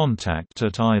electrical contact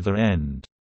at either end.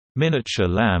 Miniature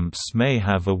lamps may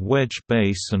have a wedge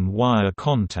base and wire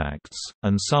contacts,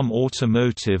 and some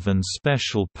automotive and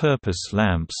special-purpose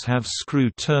lamps have screw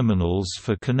terminals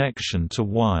for connection to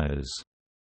wires.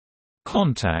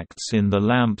 Contacts in the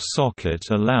lamp socket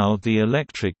allow the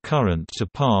electric current to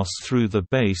pass through the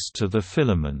base to the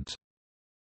filament.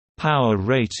 Power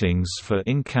ratings for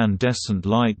incandescent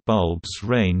light bulbs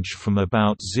range from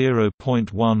about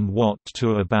 0.1 watt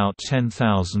to about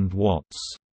 10,000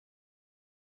 watts.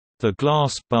 The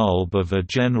glass bulb of a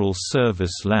general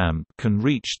service lamp can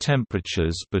reach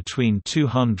temperatures between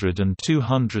 200 and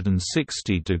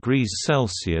 260 degrees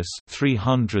Celsius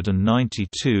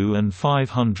 (392 and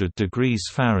 500 degrees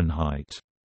Fahrenheit).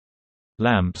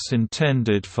 Lamps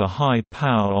intended for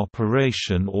high-power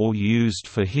operation or used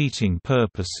for heating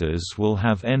purposes will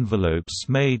have envelopes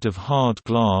made of hard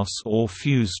glass or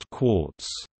fused quartz.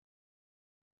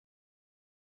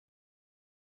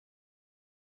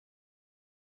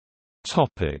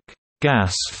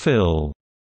 Gas fill.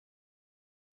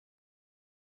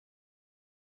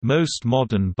 Most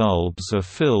modern bulbs are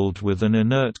filled with an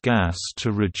inert gas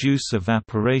to reduce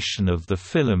evaporation of the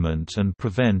filament and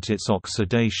prevent its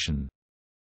oxidation.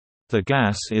 The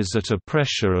gas is at a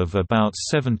pressure of about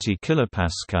 70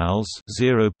 kilopascals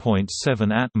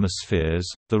 (0.7 atmospheres).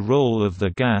 The role of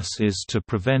the gas is to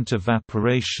prevent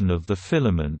evaporation of the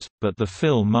filament, but the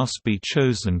fill must be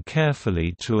chosen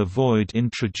carefully to avoid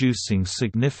introducing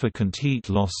significant heat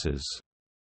losses.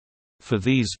 For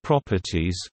these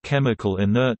properties, chemical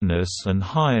inertness and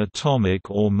high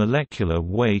atomic or molecular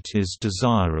weight is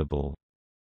desirable.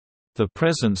 The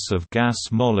presence of gas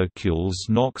molecules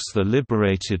knocks the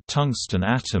liberated tungsten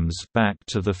atoms back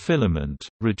to the filament,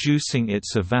 reducing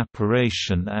its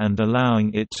evaporation and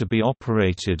allowing it to be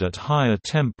operated at higher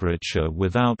temperature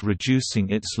without reducing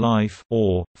its life,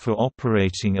 or, for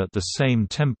operating at the same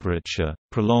temperature,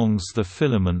 prolongs the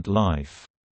filament life.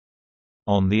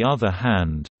 On the other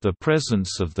hand, the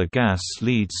presence of the gas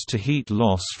leads to heat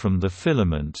loss from the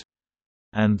filament,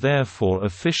 and therefore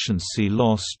efficiency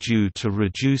loss due to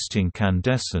reduced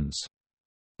incandescence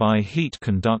by heat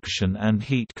conduction and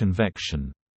heat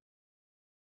convection.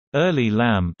 Early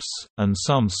lamps, and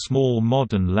some small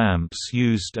modern lamps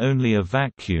used only a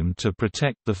vacuum to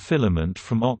protect the filament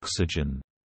from oxygen.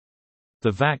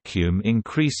 The vacuum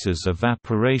increases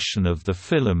evaporation of the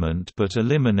filament but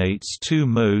eliminates two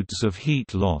modes of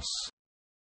heat loss.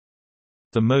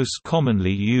 The most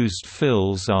commonly used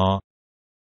fills are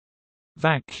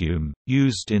vacuum,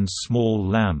 used in small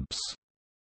lamps.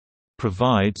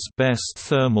 Provides best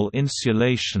thermal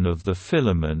insulation of the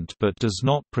filament but does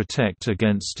not protect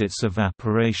against its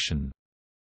evaporation.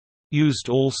 Used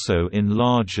also in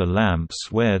larger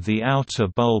lamps where the outer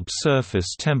bulb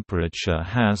surface temperature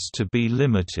has to be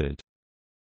limited.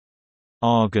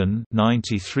 Argon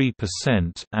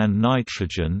 93% and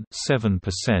nitrogen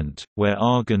 7%, where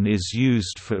argon is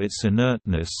used for its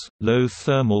inertness, low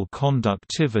thermal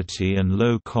conductivity and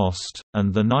low cost,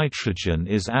 and the nitrogen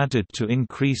is added to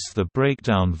increase the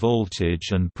breakdown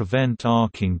voltage and prevent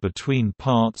arcing between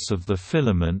parts of the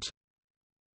filament.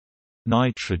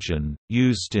 Nitrogen,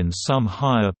 used in some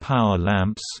higher power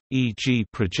lamps, e.g.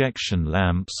 projection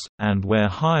lamps, and where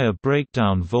higher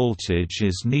breakdown voltage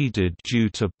is needed due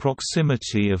to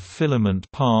proximity of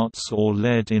filament parts or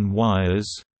lead in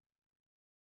wires.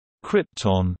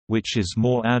 Krypton, which is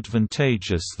more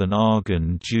advantageous than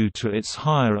argon due to its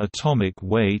higher atomic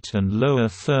weight and lower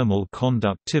thermal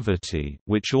conductivity,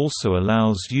 which also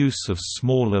allows use of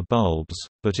smaller bulbs,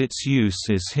 but its use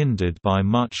is hindered by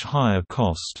much higher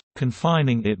cost,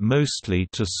 confining it mostly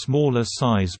to smaller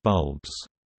size bulbs.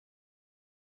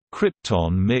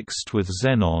 Krypton mixed with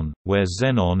xenon, where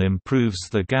xenon improves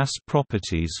the gas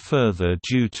properties further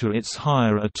due to its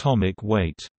higher atomic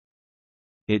weight.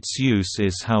 Its use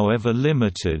is however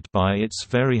limited by its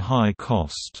very high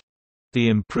cost. The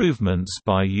improvements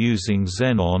by using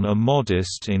xenon are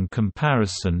modest in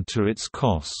comparison to its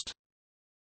cost.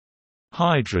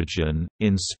 Hydrogen,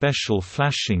 in special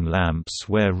flashing lamps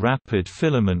where rapid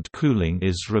filament cooling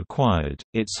is required,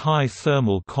 its high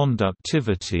thermal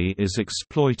conductivity is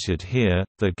exploited here.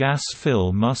 The gas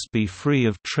fill must be free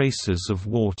of traces of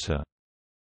water.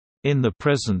 In the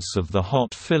presence of the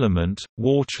hot filament,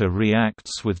 water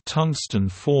reacts with tungsten,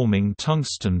 forming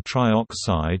tungsten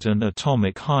trioxide and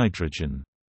atomic hydrogen.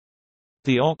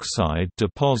 The oxide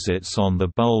deposits on the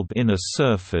bulb inner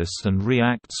surface and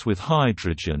reacts with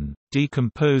hydrogen,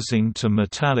 decomposing to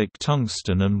metallic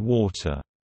tungsten and water.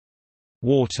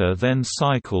 Water then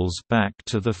cycles back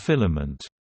to the filament.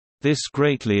 This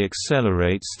greatly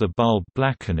accelerates the bulb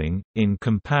blackening, in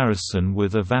comparison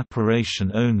with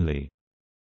evaporation only.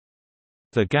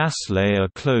 The gas layer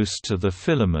close to the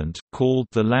filament, called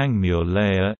the Langmuir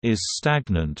layer, is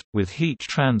stagnant, with heat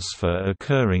transfer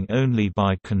occurring only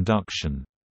by conduction.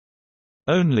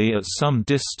 Only at some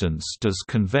distance does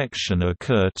convection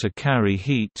occur to carry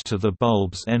heat to the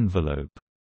bulb's envelope.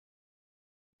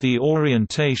 The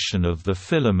orientation of the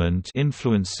filament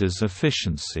influences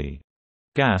efficiency.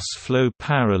 Gas flow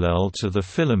parallel to the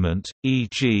filament,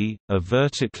 e.g., a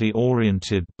vertically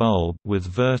oriented bulb with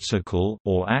vertical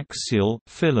or axial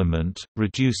filament,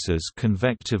 reduces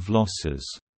convective losses.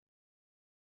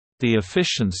 The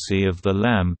efficiency of the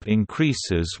lamp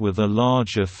increases with a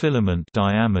larger filament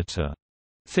diameter.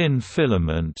 Thin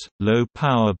filament,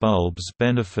 low-power bulbs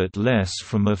benefit less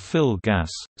from a fill gas,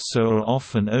 so are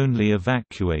often only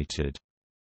evacuated.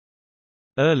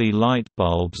 Early light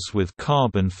bulbs with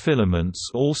carbon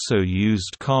filaments also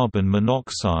used carbon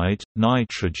monoxide,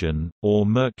 nitrogen, or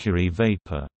mercury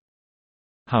vapor.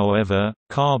 However,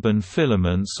 carbon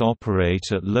filaments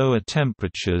operate at lower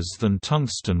temperatures than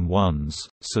tungsten ones,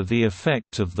 so the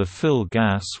effect of the fill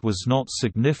gas was not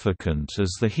significant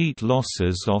as the heat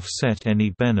losses offset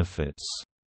any benefits.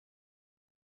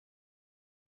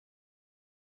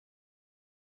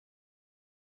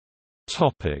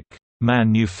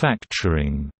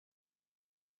 Manufacturing.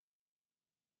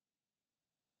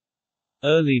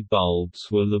 Early bulbs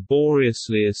were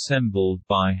laboriously assembled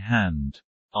by hand.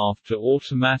 After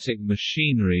automatic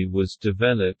machinery was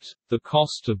developed, the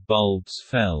cost of bulbs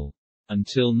fell.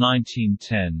 Until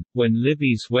 1910, when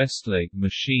Libby's Westlake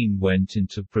machine went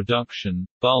into production,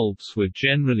 bulbs were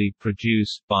generally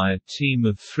produced by a team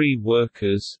of 3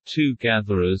 workers, 2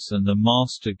 gatherers and a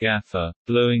master gaffer,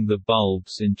 blowing the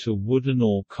bulbs into wooden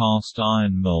or cast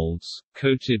iron molds,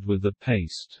 coated with a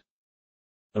paste.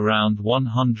 Around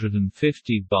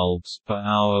 150 bulbs per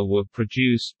hour were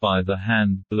produced by the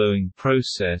hand-blowing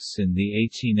process in the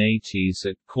 1880s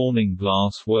at Corning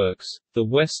Glass Works. The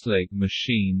Westlake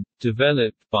machine,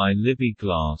 developed by Libby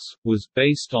Glass, was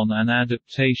based on an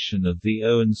adaptation of the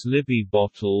Owens-Libby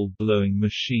bottle-blowing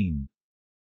machine.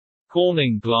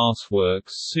 Corning Glass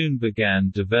Works soon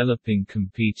began developing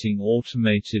competing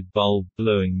automated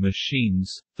bulb-blowing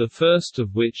machines, the first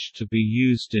of which to be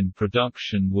used in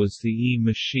production was the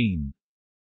E-machine.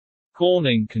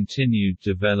 Corning continued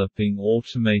developing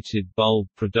automated bulb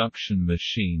production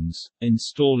machines,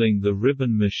 installing the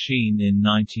ribbon machine in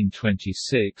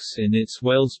 1926 in its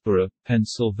Wellsboro,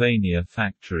 Pennsylvania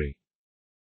factory.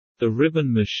 The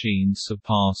ribbon machine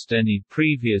surpassed any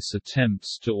previous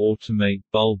attempts to automate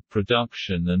bulb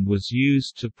production and was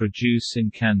used to produce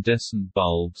incandescent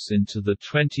bulbs into the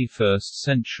 21st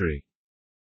century.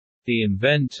 The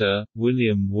inventor,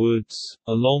 William Woods,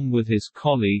 along with his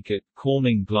colleague at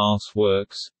Corning Glass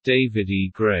Works, David E.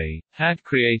 Gray, had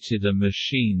created a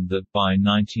machine that by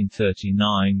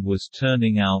 1939 was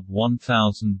turning out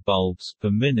 1,000 bulbs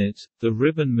per minute. The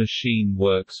ribbon machine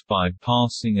works by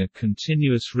passing a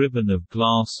continuous ribbon of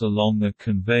glass along a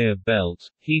conveyor belt,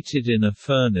 heated in a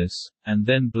furnace, and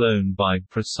then blown by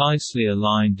precisely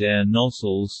aligned air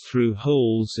nozzles through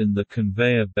holes in the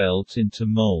conveyor belt into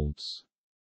molds.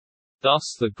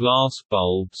 Thus the glass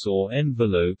bulbs or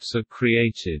envelopes are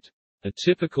created. A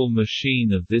typical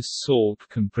machine of this sort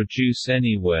can produce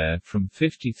anywhere from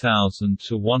 50,000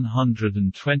 to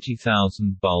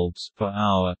 120,000 bulbs per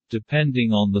hour,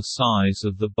 depending on the size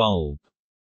of the bulb.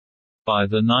 By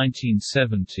the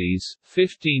 1970s,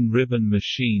 15 ribbon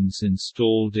machines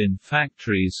installed in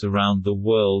factories around the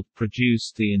world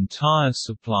produced the entire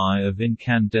supply of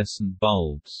incandescent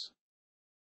bulbs.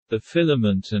 The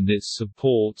filament and its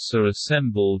supports are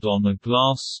assembled on a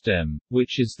glass stem,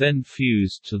 which is then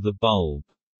fused to the bulb.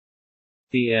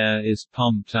 The air is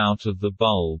pumped out of the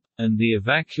bulb, and the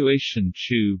evacuation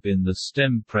tube in the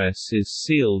stem press is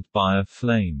sealed by a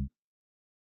flame.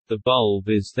 The bulb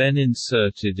is then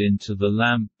inserted into the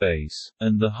lamp base,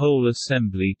 and the whole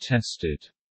assembly tested.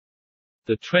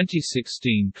 The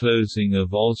 2016 closing of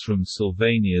Osram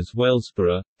Sylvania's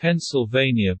Wellsboro,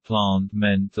 Pennsylvania plant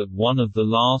meant that one of the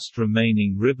last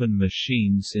remaining ribbon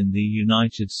machines in the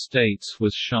United States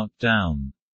was shut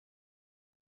down.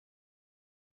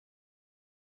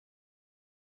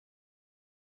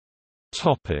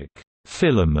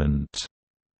 Filament.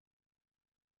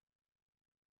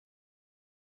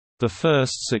 The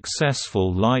first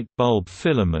successful light bulb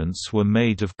filaments were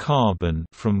made of carbon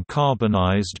from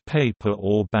carbonized paper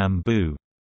or bamboo.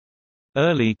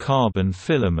 Early carbon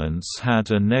filaments had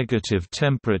a negative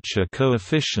temperature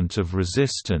coefficient of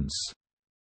resistance.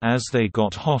 As they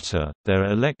got hotter, their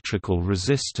electrical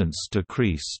resistance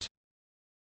decreased.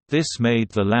 This made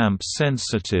the lamp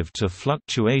sensitive to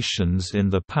fluctuations in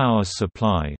the power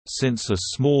supply, since a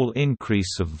small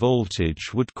increase of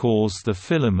voltage would cause the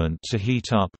filament to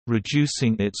heat up,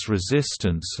 reducing its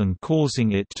resistance and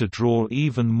causing it to draw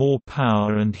even more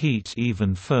power and heat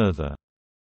even further.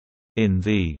 In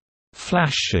the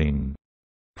flashing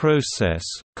process,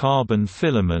 carbon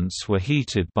filaments were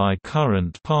heated by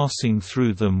current passing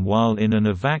through them while in an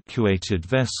evacuated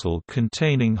vessel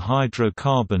containing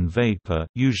hydrocarbon vapor,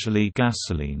 usually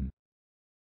gasoline.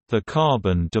 The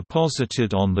carbon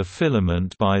deposited on the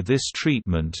filament by this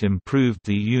treatment improved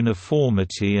the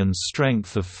uniformity and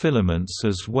strength of filaments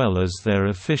as well as their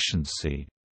efficiency.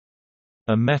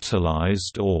 A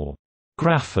metallized or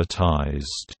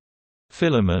graphitized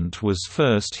filament was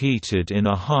first heated in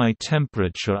a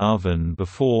high-temperature oven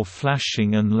before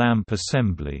flashing and lamp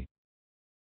assembly.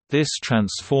 This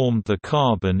transformed the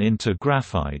carbon into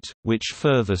graphite, which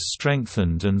further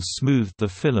strengthened and smoothed the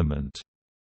filament.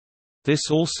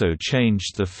 This also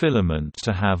changed the filament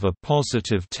to have a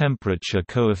positive temperature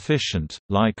coefficient,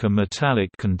 like a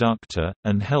metallic conductor,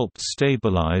 and helped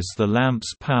stabilize the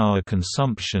lamp's power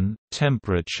consumption,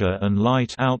 temperature and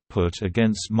light output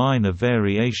against minor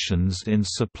variations in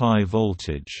supply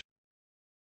voltage.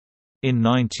 In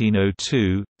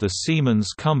 1902, the Siemens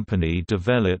company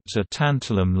developed a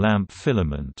tantalum lamp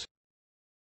filament.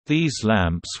 These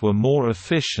lamps were more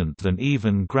efficient than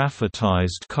even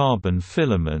graphitized carbon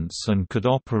filaments and could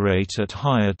operate at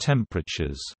higher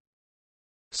temperatures.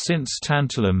 Since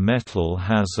tantalum metal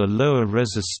has a lower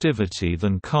resistivity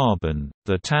than carbon,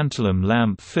 the tantalum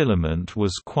lamp filament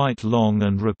was quite long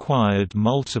and required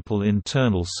multiple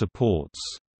internal supports.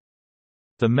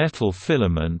 The metal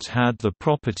filament had the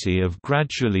property of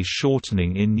gradually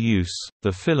shortening in use.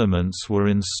 The filaments were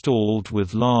installed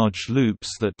with large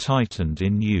loops that tightened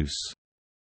in use.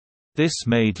 This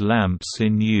made lamps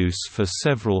in use for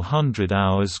several hundred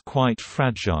hours quite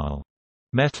fragile.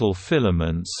 Metal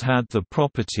filaments had the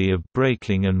property of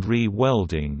breaking and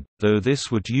re-welding, though this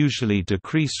would usually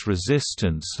decrease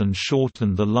resistance and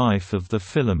shorten the life of the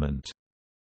filament.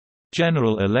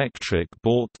 General Electric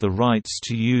bought the rights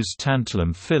to use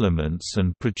tantalum filaments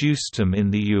and produced them in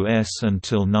the US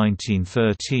until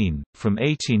 1913. From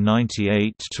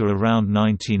 1898 to around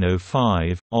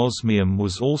 1905, osmium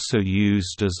was also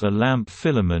used as a lamp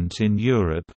filament in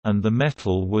Europe, and the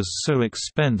metal was so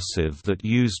expensive that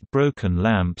used broken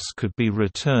lamps could be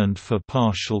returned for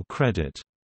partial credit.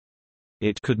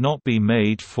 It could not be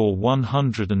made for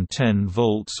 110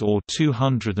 volts or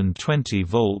 220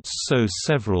 volts, so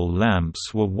several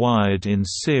lamps were wired in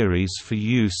series for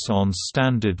use on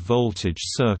standard voltage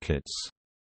circuits.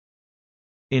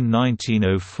 In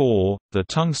 1904, the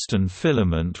tungsten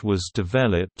filament was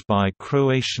developed by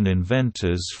Croatian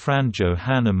inventors Franjo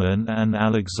Hanaman and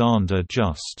Alexander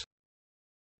Just.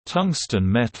 Tungsten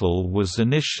metal was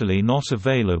initially not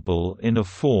available in a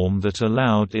form that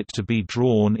allowed it to be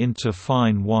drawn into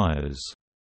fine wires.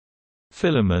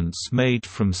 Filaments made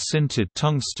from sintered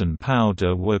tungsten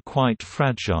powder were quite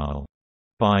fragile.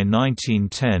 By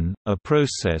 1910, a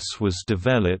process was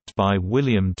developed by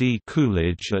William D.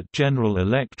 Coolidge at General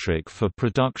Electric for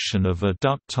production of a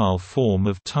ductile form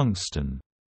of tungsten.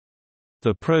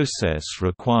 The process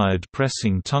required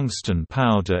pressing tungsten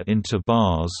powder into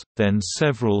bars, then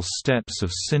several steps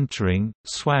of sintering,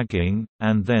 swagging,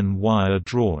 and then wire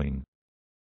drawing.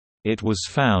 It was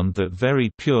found that very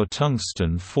pure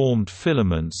tungsten formed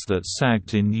filaments that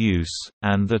sagged in use,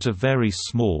 and that a very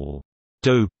small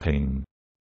doping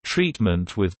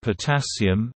treatment with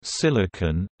potassium,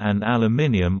 silicon, and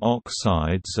aluminium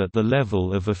oxides at the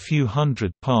level of a few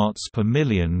hundred parts per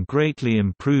million greatly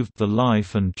improved the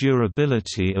life and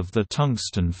durability of the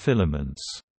tungsten filaments.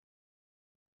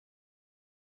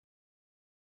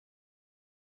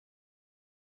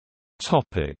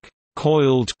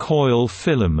 Coiled coil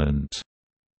filament.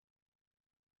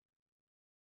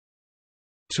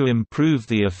 To improve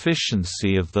the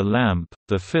efficiency of the lamp,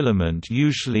 the filament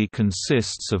usually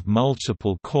consists of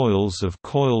multiple coils of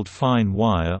coiled fine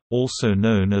wire, also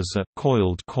known as a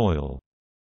coiled coil.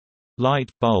 Light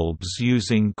bulbs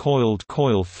using coiled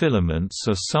coil filaments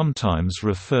are sometimes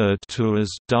referred to as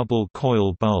double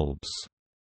coil bulbs.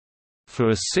 For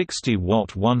a 60-watt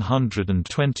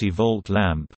 120-volt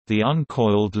lamp, the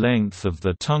uncoiled length of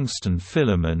the tungsten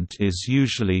filament is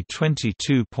usually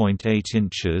 22.8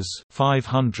 inches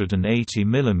 (580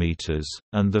 mm),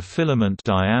 and the filament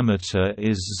diameter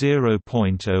is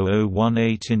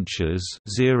 0.0018 inches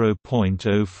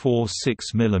 (0.046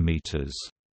 mm).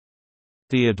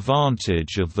 The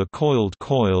advantage of the coiled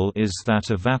coil is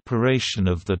that evaporation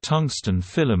of the tungsten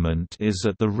filament is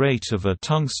at the rate of a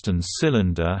tungsten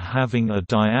cylinder having a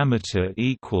diameter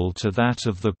equal to that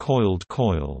of the coiled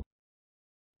coil.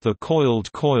 The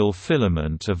coiled coil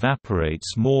filament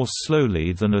evaporates more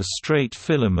slowly than a straight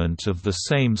filament of the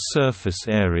same surface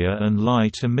area and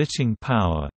light-emitting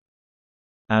power.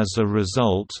 As a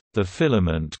result, the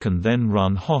filament can then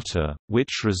run hotter,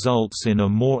 which results in a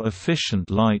more efficient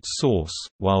light source,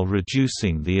 while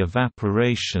reducing the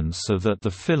evaporation so that the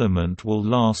filament will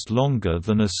last longer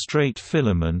than a straight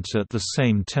filament at the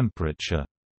same temperature.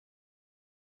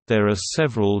 There are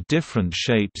several different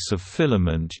shapes of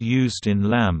filament used in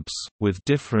lamps, with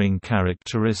differing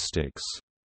characteristics.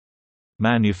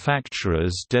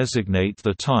 Manufacturers designate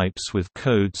the types with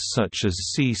codes such as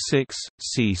C6,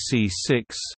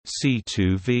 CC6,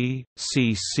 C2V,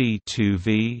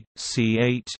 CC2V,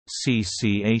 C8,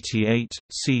 CC88,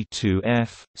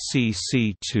 C2F,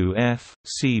 CC2F,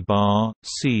 C-bar,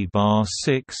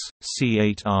 C-bar6,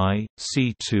 C8I,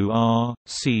 C2R,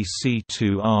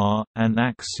 CC2R, and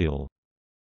axial.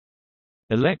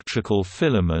 Electrical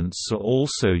filaments are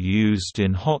also used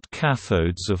in hot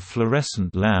cathodes of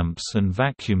fluorescent lamps and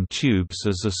vacuum tubes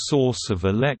as a source of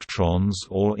electrons,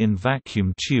 or in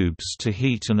vacuum tubes to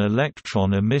heat an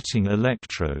electron-emitting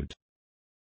electrode.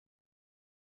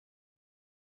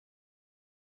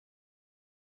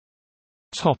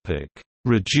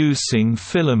 Reducing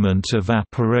filament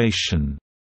evaporation.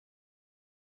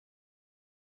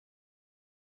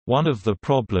 One of the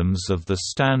problems of the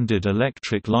standard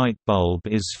electric light bulb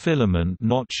is filament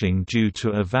notching due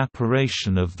to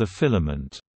evaporation of the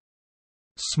filament.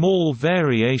 Small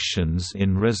variations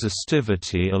in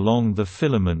resistivity along the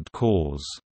filament cause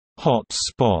hot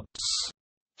spots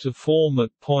to form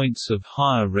at points of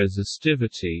higher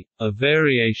resistivity. A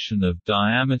variation of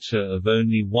diameter of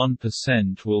only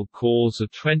 1% will cause a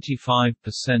 25%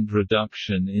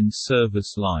 reduction in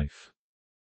service life.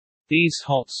 These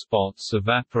hot spots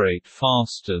evaporate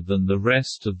faster than the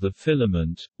rest of the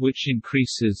filament, which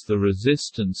increases the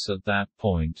resistance at that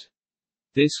point.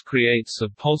 This creates a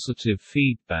positive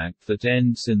feedback that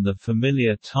ends in the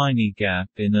familiar tiny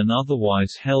gap in an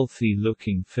otherwise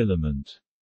healthy-looking filament.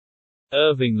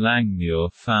 Irving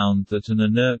Langmuir found that an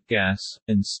inert gas,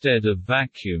 instead of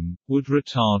vacuum, would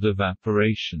retard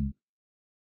evaporation.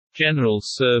 General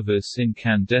service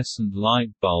incandescent light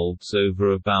bulbs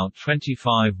over about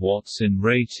 25 watts in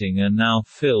rating are now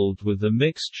filled with a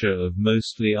mixture of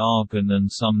mostly argon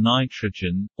and some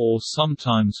nitrogen, or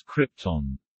sometimes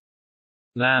krypton.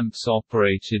 Lamps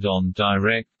operated on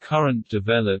direct current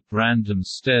develop random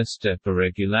stairstep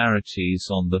irregularities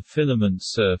on the filament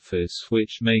surface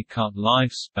which may cut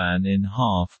lifespan in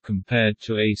half compared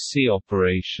to AC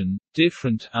operation.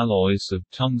 Different alloys of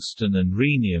tungsten and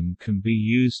rhenium can be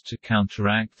used to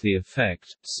counteract the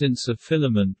effect, since a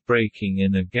filament breaking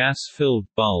in a gas-filled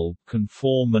bulb can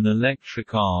form an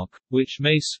electric arc, which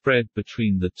may spread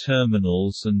between the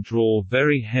terminals and draw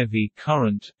very heavy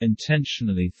current.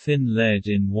 Intentionally thin lead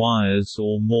in wires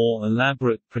or more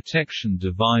elaborate protection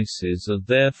devices are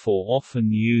therefore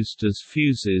often used as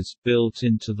fuses built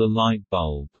into the light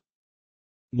bulb.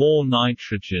 More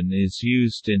nitrogen is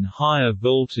used in higher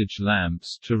voltage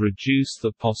lamps to reduce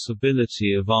the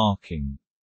possibility of arcing.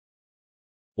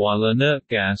 While inert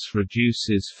gas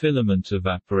reduces filament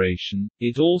evaporation,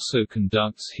 it also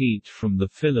conducts heat from the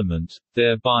filament,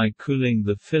 thereby cooling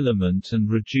the filament and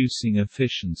reducing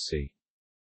efficiency.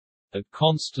 At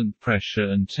constant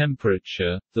pressure and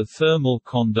temperature, the thermal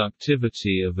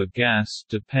conductivity of a gas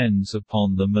depends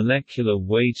upon the molecular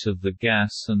weight of the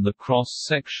gas and the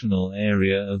cross-sectional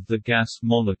area of the gas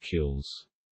molecules.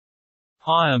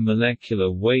 Higher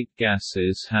molecular weight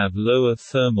gases have lower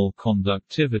thermal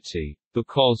conductivity,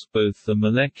 because both the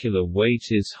molecular weight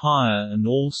is higher and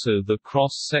also the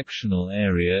cross-sectional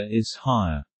area is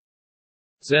higher.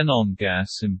 Xenon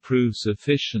gas improves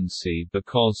efficiency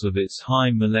because of its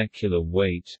high molecular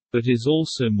weight, but is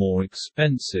also more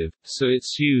expensive, so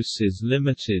its use is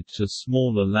limited to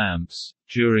smaller lamps.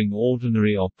 During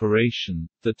ordinary operation,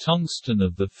 the tungsten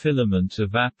of the filament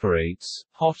evaporates.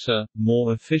 Hotter,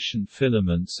 more efficient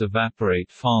filaments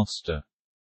evaporate faster.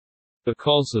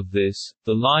 Because of this,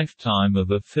 the lifetime of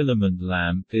a filament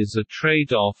lamp is a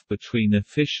trade-off between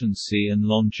efficiency and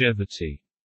longevity.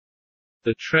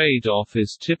 The trade-off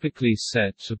is typically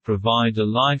set to provide a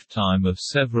lifetime of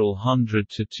several hundred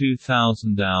to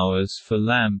 2,000 hours for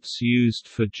lamps used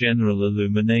for general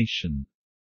illumination.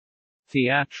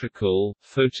 Theatrical,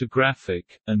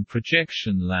 photographic, and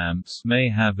projection lamps may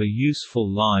have a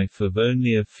useful life of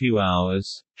only a few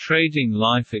hours, trading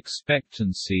life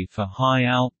expectancy for high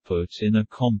output in a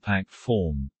compact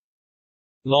form.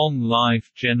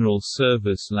 Long-life general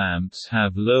service lamps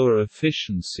have lower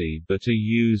efficiency but are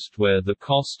used where the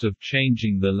cost of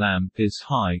changing the lamp is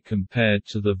high compared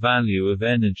to the value of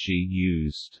energy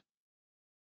used.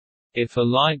 If a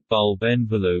light bulb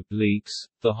envelope leaks,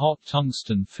 the hot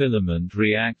tungsten filament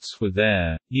reacts with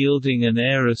air, yielding an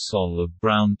aerosol of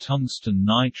brown tungsten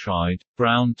nitride,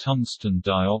 brown tungsten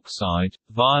dioxide,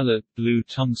 violet-blue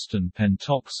tungsten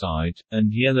pentoxide,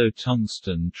 and yellow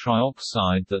tungsten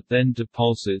trioxide that then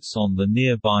deposits on the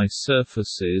nearby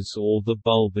surfaces or the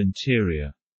bulb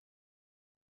interior.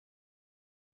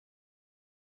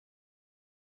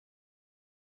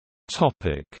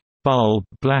 Bulb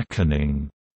blackening.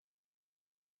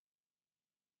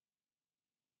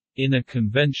 In a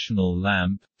conventional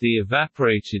lamp, the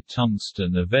evaporated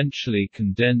tungsten eventually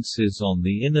condenses on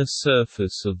the inner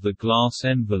surface of the glass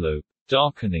envelope,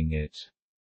 darkening it.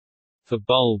 For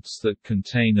bulbs that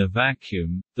contain a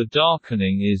vacuum, the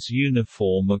darkening is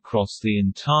uniform across the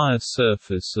entire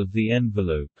surface of the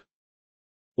envelope.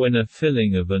 When a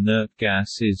filling of inert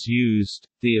gas is used,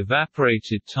 the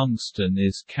evaporated tungsten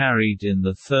is carried in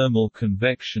the thermal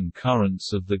convection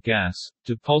currents of the gas,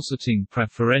 depositing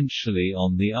preferentially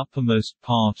on the uppermost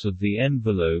part of the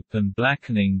envelope and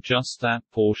blackening just that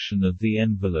portion of the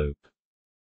envelope.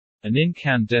 An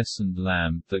incandescent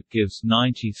lamp that gives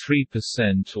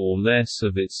 93% or less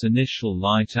of its initial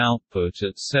light output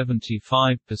at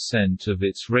 75% of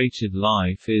its rated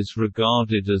life is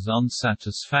regarded as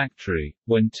unsatisfactory,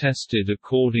 when tested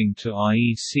according to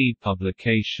IEC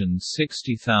publication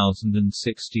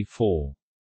 60064.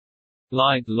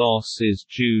 Light loss is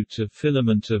due to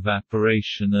filament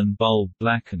evaporation and bulb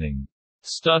blackening.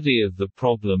 Study of the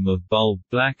problem of bulb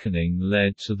blackening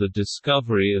led to the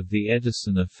discovery of the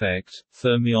Edison effect,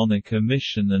 thermionic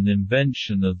emission and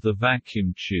invention of the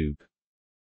vacuum tube.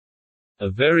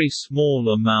 A very small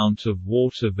amount of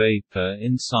water vapor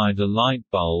inside a light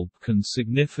bulb can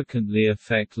significantly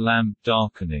affect lamp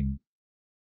darkening.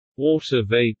 Water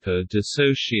vapor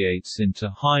dissociates into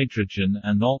hydrogen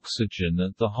and oxygen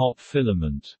at the hot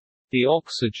filament. The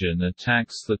oxygen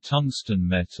attacks the tungsten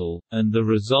metal, and the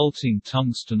resulting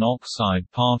tungsten oxide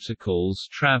particles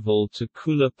travel to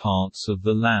cooler parts of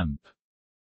the lamp.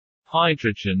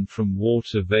 Hydrogen from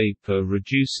water vapor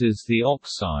reduces the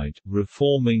oxide,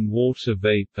 reforming water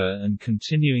vapor and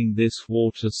continuing this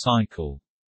water cycle.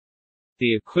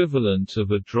 The equivalent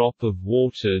of a drop of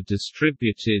water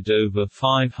distributed over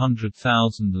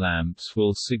 500,000 lamps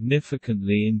will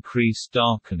significantly increase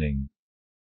darkening.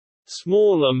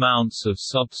 Small amounts of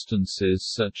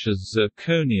substances such as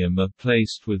zirconium are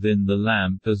placed within the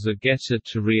lamp as a getter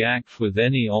to react with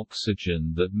any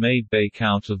oxygen that may bake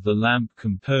out of the lamp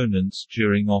components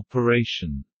during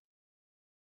operation.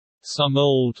 Some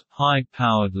old,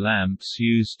 high-powered lamps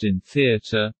used in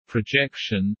theater,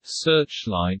 projection,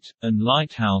 searchlight, and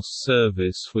lighthouse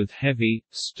service with heavy,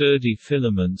 sturdy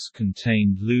filaments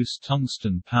contained loose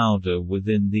tungsten powder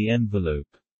within the envelope.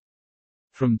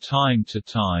 From time to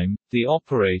time, the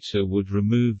operator would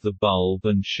remove the bulb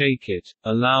and shake it,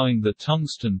 allowing the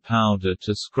tungsten powder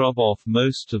to scrub off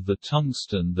most of the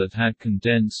tungsten that had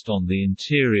condensed on the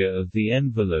interior of the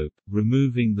envelope,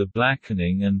 removing the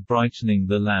blackening and brightening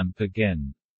the lamp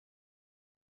again.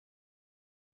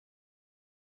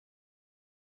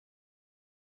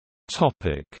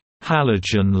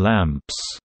 Halogen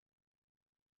lamps.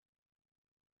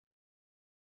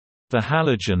 The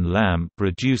halogen lamp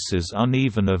reduces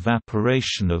uneven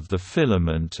evaporation of the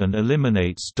filament and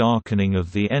eliminates darkening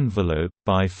of the envelope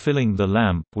by filling the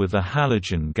lamp with a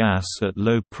halogen gas at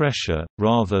low pressure,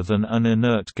 rather than an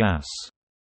inert gas.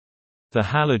 The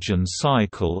halogen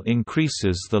cycle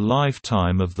increases the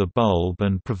lifetime of the bulb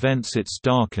and prevents its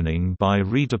darkening by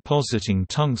redepositing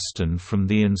tungsten from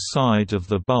the inside of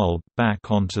the bulb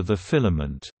back onto the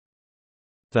filament.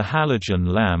 The halogen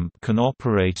lamp can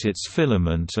operate its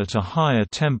filament at a higher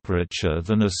temperature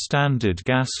than a standard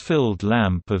gas-filled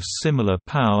lamp of similar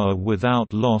power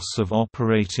without loss of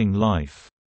operating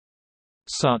life.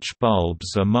 Such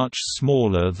bulbs are much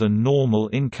smaller than normal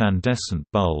incandescent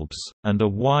bulbs, and are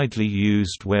widely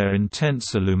used where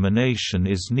intense illumination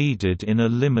is needed in a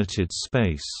limited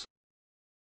space.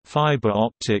 Fiber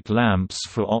optic lamps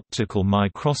for optical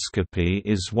microscopy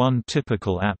is one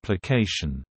typical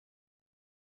application.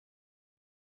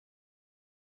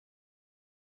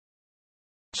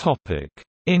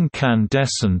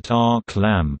 Incandescent arc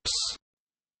lamps.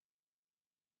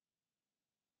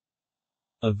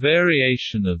 A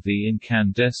variation of the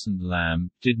incandescent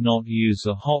lamp did not use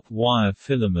a hot wire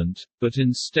filament, but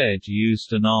instead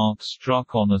used an arc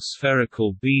struck on a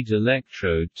spherical bead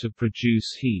electrode to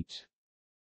produce heat.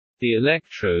 The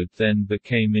electrode then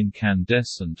became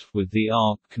incandescent, with the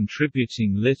arc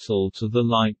contributing little to the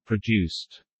light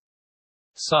produced.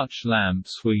 Such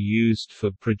lamps were used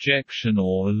for projection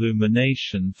or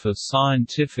illumination for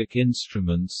scientific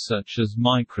instruments such as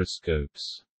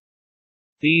microscopes.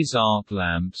 These arc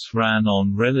lamps ran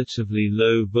on relatively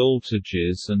low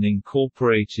voltages and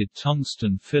incorporated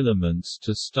tungsten filaments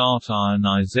to start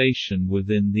ionization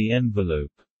within the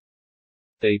envelope.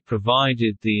 They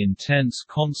provided the intense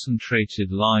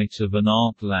concentrated light of an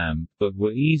arc lamp but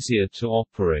were easier to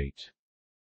operate.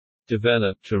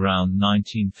 Developed around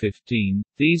 1915,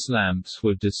 these lamps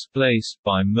were displaced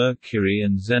by mercury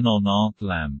and xenon arc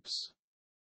lamps.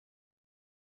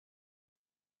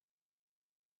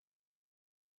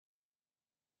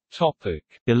 Topic: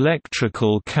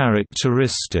 Electrical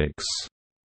characteristics.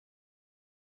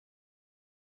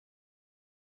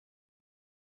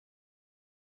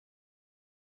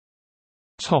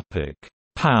 Topic: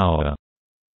 Power.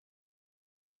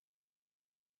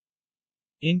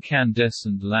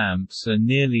 Incandescent lamps are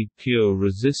nearly pure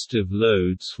resistive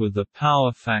loads with a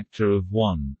power factor of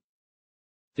 1.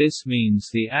 This means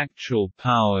the actual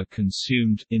power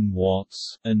consumed in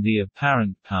watts and the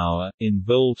apparent power in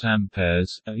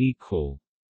volt-amperes are equal.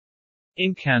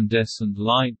 Incandescent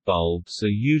light bulbs are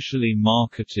usually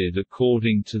marketed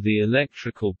according to the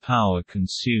electrical power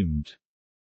consumed.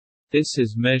 This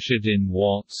is measured in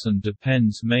watts and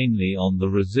depends mainly on the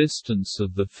resistance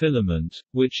of the filament,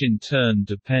 which in turn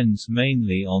depends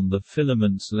mainly on the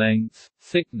filament's length,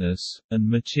 thickness, and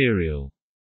material.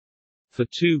 For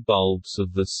two bulbs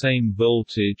of the same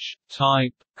voltage,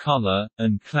 type, color,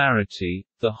 and clarity,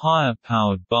 the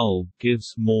higher-powered bulb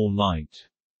gives more light.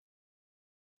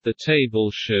 The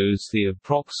table shows the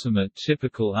approximate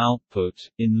typical output,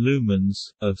 in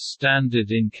lumens, of standard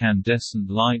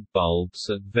incandescent light bulbs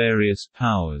at various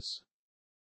powers.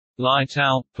 Light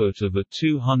output of a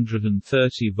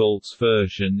 230 volts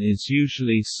version is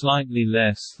usually slightly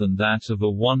less than that of a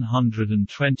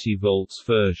 120 volts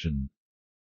version.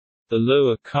 The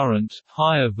lower current,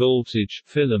 higher voltage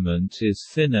filament is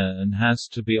thinner and has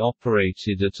to be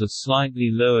operated at a slightly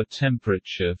lower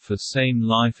temperature for same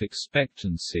life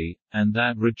expectancy, and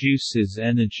that reduces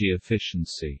energy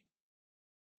efficiency.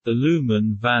 The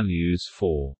lumen values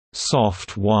for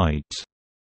soft white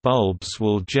bulbs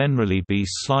will generally be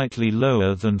slightly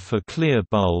lower than for clear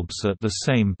bulbs at the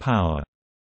same power.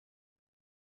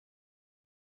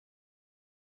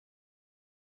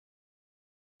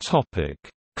 Topic: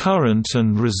 Current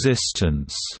and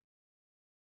resistance.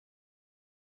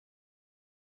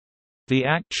 The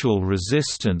actual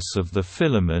resistance of the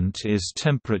filament is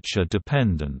temperature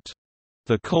dependent.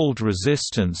 The cold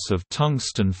resistance of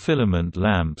tungsten filament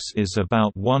lamps is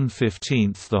about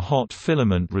 1/15 the hot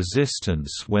filament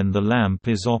resistance when the lamp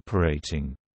is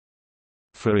operating.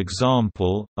 For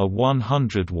example, a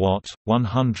 100-watt,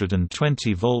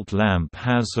 120-volt lamp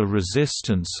has a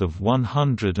resistance of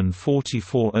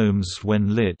 144 ohms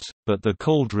when lit, but the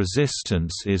cold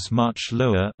resistance is much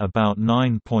lower, about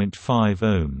 9.5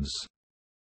 ohms.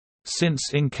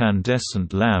 Since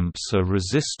incandescent lamps are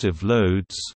resistive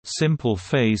loads, simple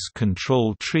phase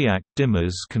control triac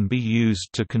dimmers can be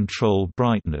used to control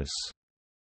brightness.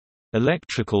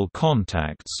 Electrical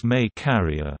contacts may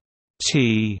carry a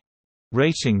T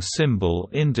rating symbol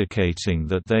indicating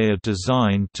that they are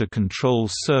designed to control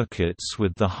circuits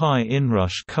with the high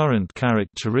inrush current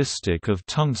characteristic of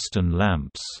tungsten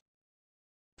lamps.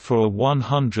 For a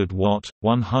 100-watt,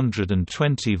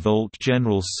 120-volt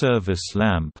general service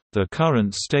lamp, the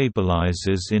current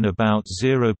stabilizes in about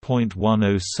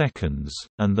 0.10 seconds,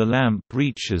 and the lamp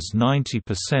reaches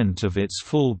 90% of its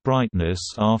full brightness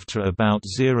after about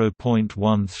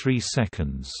 0.13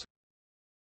 seconds.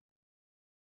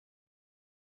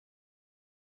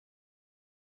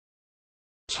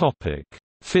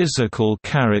 Physical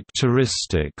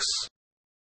characteristics.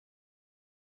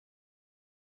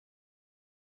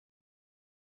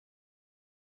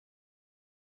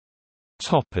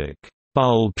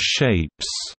 Bulb shapes.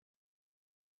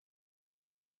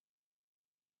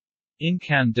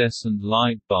 Incandescent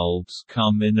light bulbs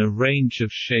come in a range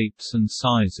of shapes and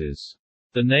sizes.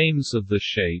 The names of the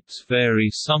shapes vary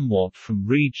somewhat from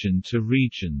region to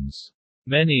regions.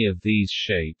 Many of these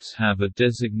shapes have a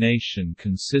designation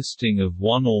consisting of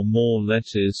one or more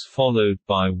letters followed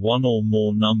by one or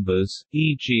more numbers,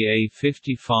 e.g.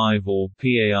 A55 or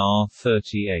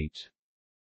PAR38.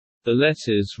 The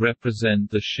letters represent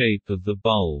the shape of the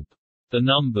bulb. The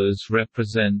numbers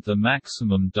represent the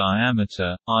maximum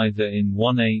diameter, either in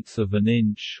 1/8 of an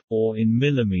inch, or in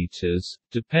millimeters,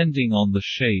 depending on the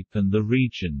shape and the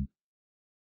region.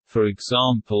 For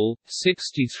example,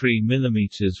 63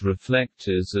 mm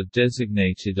reflectors are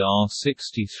designated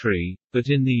R63, but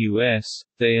in the US,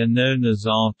 they are known as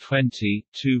R20,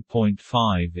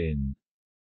 2.5 in.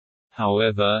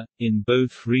 However, in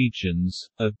both regions,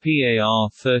 a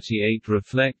PAR38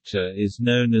 reflector is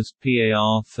known as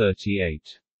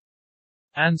PAR38.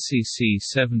 ANSI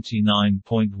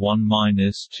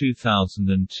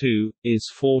C79.1-2002, is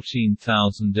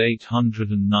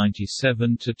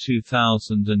 14897 to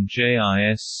 2000 and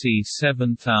JIS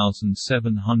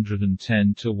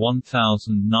C7710 to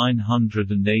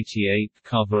 1988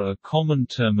 cover a common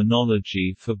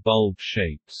terminology for bulb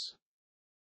shapes.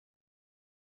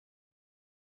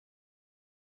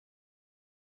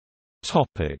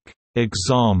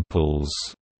 Examples.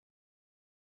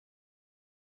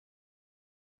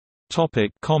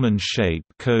 Common shape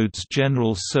codes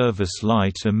general service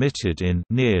light emitted in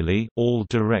nearly all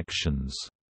directions.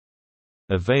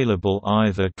 Available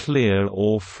either clear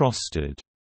or frosted.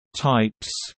 Types: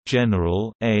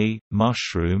 general A,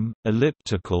 mushroom,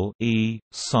 elliptical E,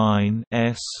 sine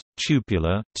S,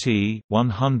 tubular T,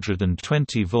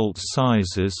 120 volt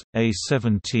sizes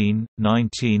A17,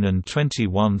 19 and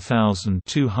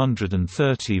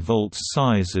 21230 volt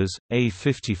sizes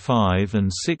A55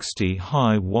 and 60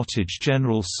 high wattage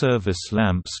general service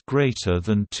lamps greater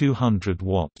than 200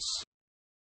 watts.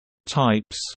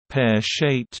 Types: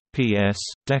 pear-shaped, PS,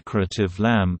 decorative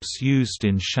lamps used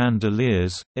in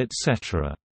chandeliers,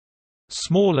 etc.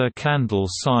 Smaller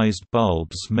candle-sized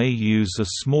bulbs may use a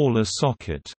smaller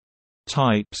socket.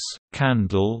 Types: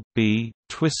 candle B,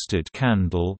 twisted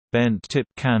candle, bent-tip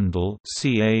candle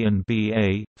CA and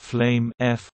BA, flame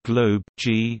F, globe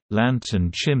G, lantern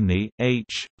chimney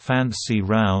H, fancy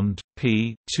round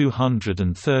P,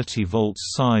 230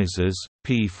 volts sizes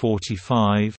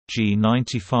P45,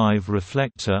 G95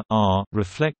 reflector R,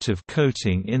 reflective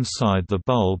coating inside the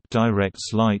bulb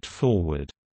directs light forward.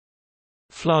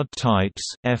 Flood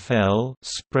types FL,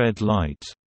 spread light.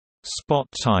 Spot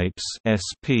types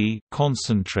SP,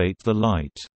 concentrate the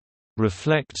light.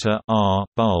 Reflector R,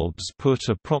 bulbs put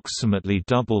approximately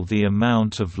double the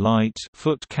amount of light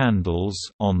foot candles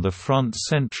on the front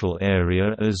central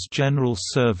area as general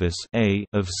service A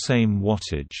of same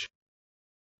wattage.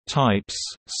 Types: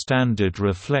 standard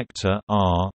reflector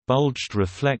R, bulged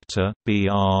reflector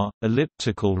BR,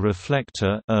 elliptical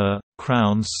reflector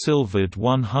crown silvered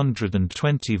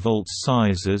 120 volt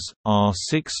sizes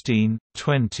R16,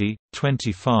 20,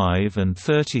 25 and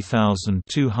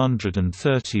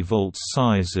 30,230 volt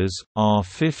sizes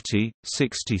R50,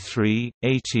 63,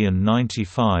 80 and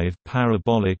 95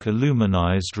 parabolic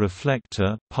aluminized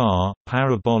reflector PAR,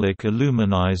 parabolic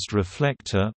aluminized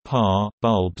reflector PAR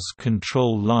bulbs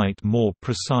control light more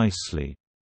precisely.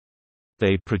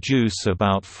 They produce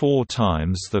about 4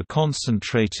 times the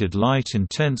concentrated light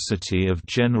intensity of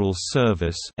general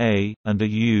service A, and are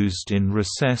used in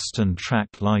recessed and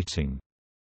track lighting.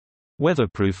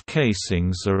 Weatherproof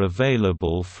casings are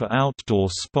available for outdoor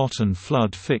spot and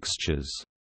flood fixtures.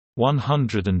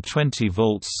 120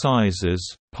 volt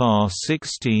sizes PAR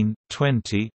 16,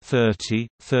 20, 30,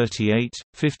 38,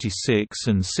 56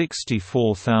 and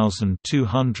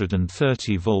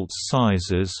 64,230 volts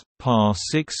sizes PAR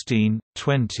 16,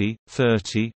 20,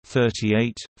 30,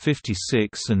 38,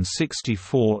 56 and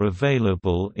 64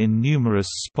 available in numerous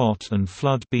spot and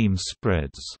flood beam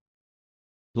spreads.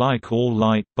 Like all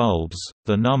light bulbs,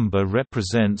 the number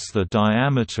represents the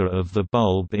diameter of the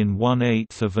bulb in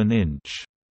 1/8 of an inch.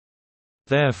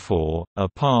 Therefore, a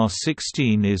PAR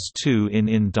 16 is 2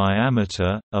 in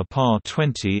diameter, a PAR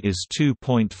 20 is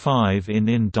 2.5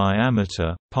 in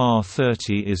diameter, PAR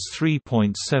 30 is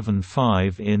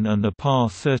 3.75 and a PAR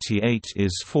 38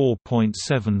 is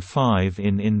 4.75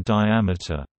 in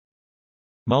diameter.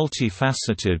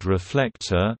 Multifaceted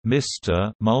reflector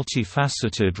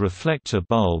multifaceted reflector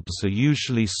bulbs are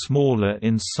usually smaller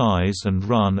in size and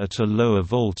run at a lower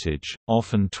voltage,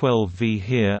 often 12 V.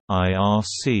 Here,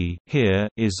 IRC here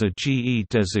is a GE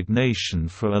designation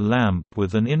for a lamp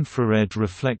with an infrared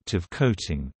reflective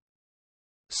coating.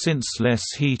 Since less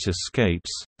heat escapes,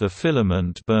 the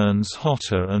filament burns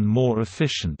hotter and more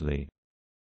efficiently.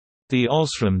 The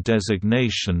OSRAM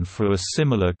designation for a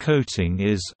similar coating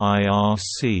is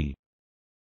IRC.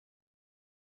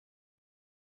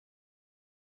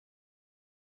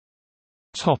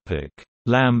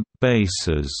 Lamp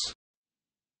bases.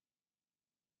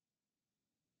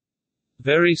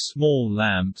 Very small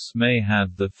lamps may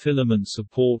have the filament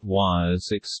support wires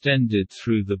extended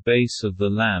through the base of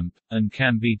the lamp, and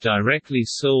can be directly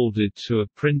soldered to a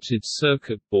printed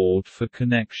circuit board for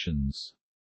connections.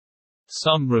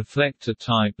 Some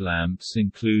reflector-type lamps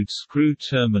include screw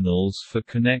terminals for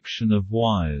connection of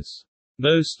wires.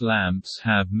 Most lamps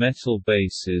have metal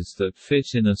bases that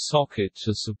fit in a socket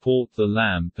to support the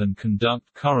lamp and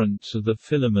conduct current to the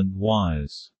filament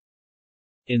wires.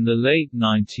 In the late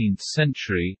 19th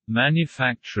century,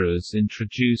 manufacturers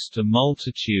introduced a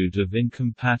multitude of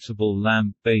incompatible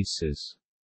lamp bases.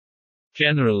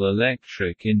 General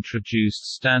Electric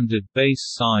introduced standard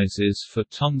base sizes for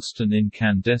tungsten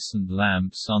incandescent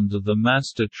lamps under the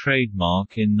Mazda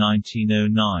trademark in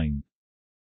 1909.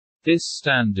 This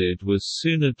standard was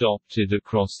soon adopted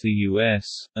across the US,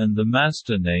 and the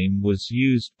Mazda name was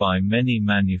used by many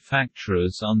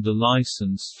manufacturers under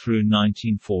license through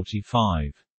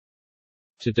 1945.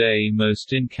 Today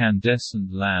most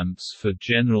incandescent lamps for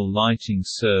general lighting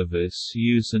service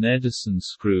use an Edison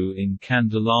screw in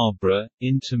candelabra,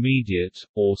 intermediate,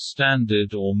 or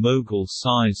standard or mogul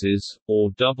sizes,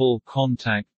 or double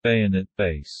contact bayonet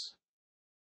base.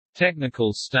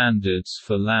 Technical standards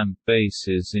for lamp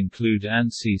bases include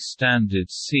ANSI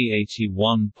standards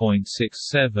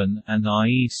C81.67 and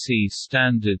IEC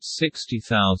standard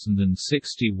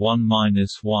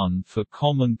 60061-1 for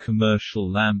common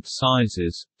commercial lamp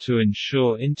sizes, to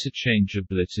ensure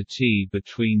interchangeability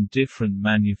between different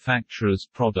manufacturers'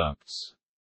 products.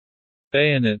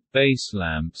 Bayonet base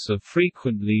lamps are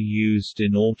frequently used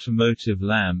in automotive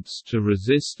lamps to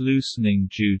resist loosening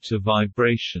due to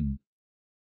vibration.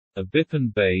 A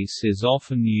bippen base is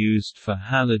often used for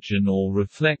halogen or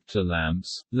reflector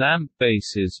lamps. Lamp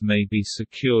bases may be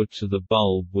secured to the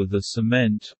bulb with a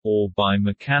cement, or by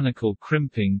mechanical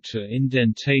crimping to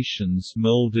indentations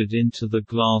molded into the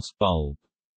glass bulb.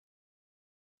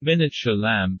 Miniature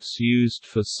lamps used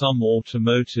for some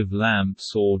automotive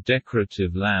lamps or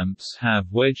decorative lamps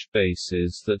have wedge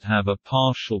bases that have a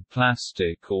partial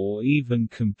plastic or even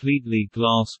completely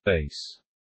glass base.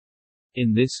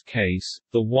 In this case,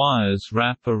 the wires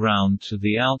wrap around to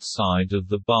the outside of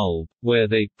the bulb, where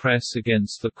they press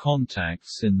against the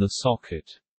contacts in the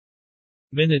socket.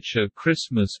 Miniature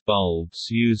Christmas bulbs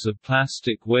use a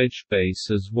plastic wedge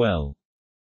base as well.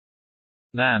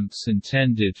 Lamps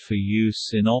intended for use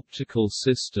in optical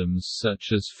systems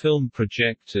such as film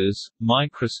projectors,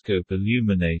 microscope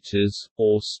illuminators,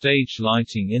 or stage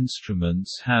lighting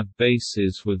instruments have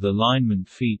bases with alignment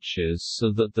features so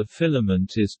that the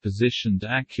filament is positioned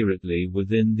accurately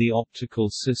within the optical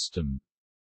system.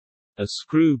 A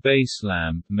screw base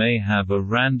lamp may have a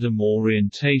random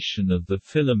orientation of the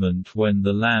filament when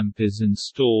the lamp is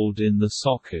installed in the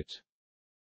socket.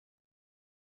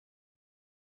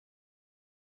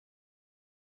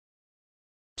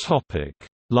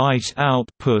 Light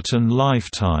output and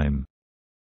lifetime.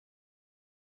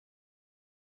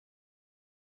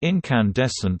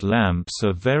 Incandescent lamps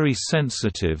are very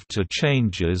sensitive to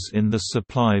changes in the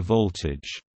supply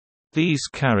voltage. These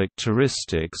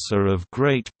characteristics are of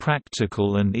great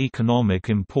practical and economic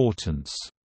importance.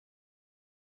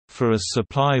 For a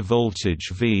supply voltage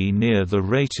V near the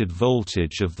rated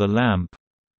voltage of the lamp,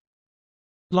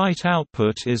 light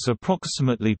output is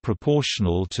approximately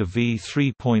proportional to V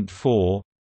 3.4.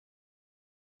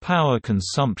 Power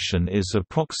consumption is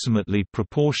approximately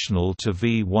proportional to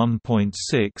V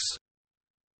 1.6.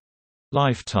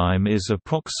 Lifetime is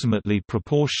approximately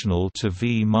proportional to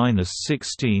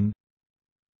V-16.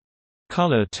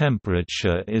 Color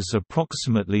temperature is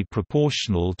approximately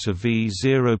proportional to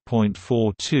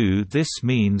V0.42. This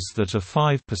means that a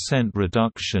 5%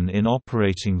 reduction in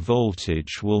operating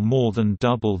voltage will more than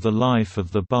double the life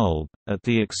of the bulb, at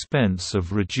the expense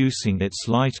of reducing its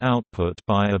light output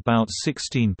by about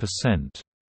 16%.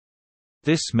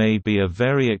 This may be a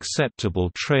very acceptable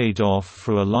trade-off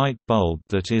for a light bulb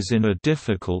that is in a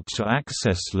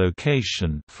difficult-to-access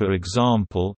location, for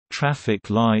example,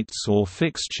 traffic lights or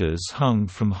fixtures hung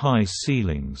from high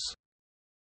ceilings.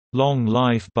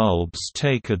 Long-life bulbs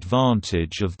take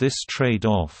advantage of this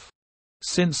trade-off.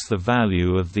 Since the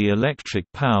value of the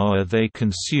electric power they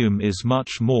consume is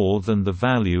much more than the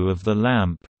value of the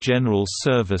lamp, general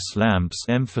service lamps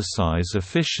emphasize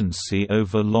efficiency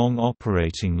over long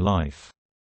operating life.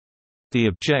 The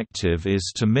objective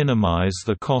is to minimize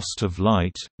the cost of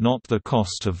light, not the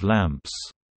cost of lamps.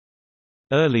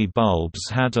 Early bulbs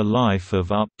had a life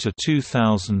of up to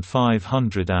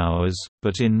 2,500 hours,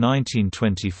 but in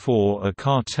 1924 a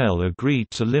cartel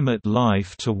agreed to limit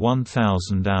life to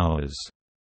 1,000 hours.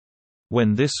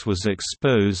 When this was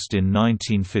exposed in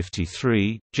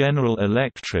 1953, General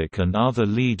Electric and other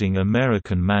leading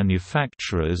American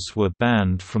manufacturers were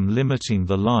banned from limiting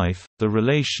the life. The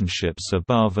relationships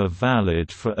above are valid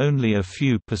for only a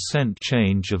few %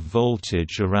 change of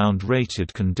voltage around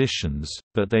rated conditions,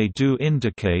 but they do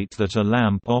indicate that a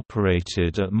lamp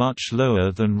operated at much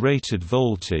lower than rated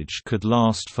voltage could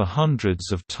last for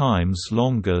hundreds of times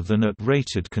longer than at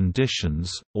rated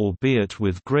conditions, albeit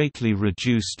with greatly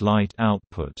reduced light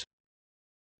output.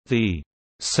 The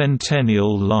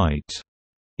Centennial light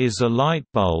is a light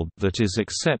bulb that is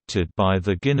accepted by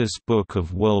the Guinness Book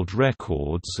of World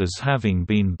Records as having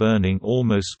been burning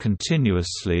almost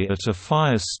continuously at a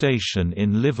fire station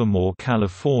in Livermore,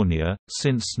 California,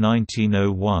 since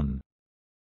 1901.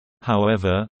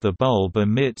 However, the bulb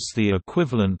emits the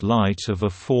equivalent light of a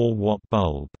 4-watt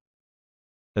bulb.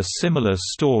 A similar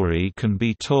story can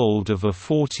be told of a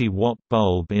 40-watt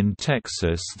bulb in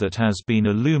Texas that has been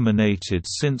illuminated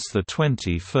since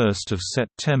 21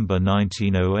 September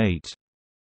 1908.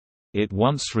 It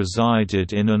once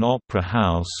resided in an opera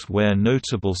house where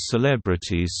notable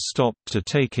celebrities stopped to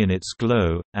take in its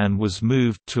glow, and was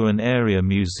moved to an area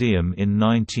museum in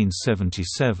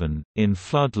 1977. In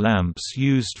flood lamps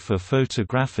used for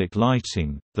photographic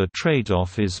lighting, the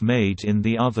trade-off is made in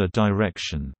the other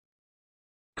direction.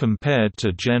 Compared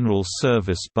to general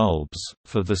service bulbs,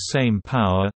 for the same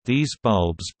power, these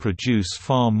bulbs produce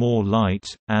far more light,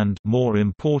 and more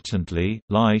importantly,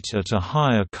 light at a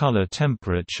higher color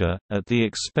temperature, at the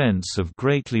expense of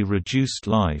greatly reduced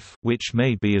life, which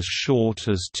may be as short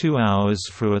as 2 hours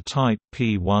for a Type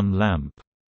P1 lamp.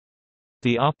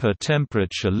 The upper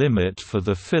temperature limit for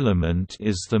the filament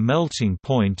is the melting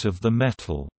point of the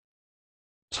metal.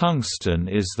 Tungsten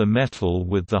is the metal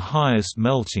with the highest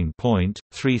melting point,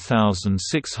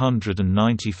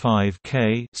 3695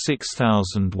 K,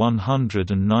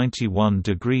 6191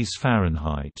 degrees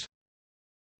Fahrenheit.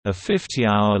 A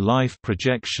 50-hour life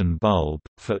projection bulb,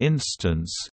 for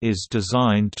instance, is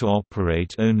designed to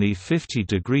operate only 50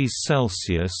 degrees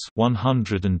Celsius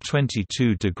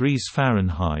 (122 degrees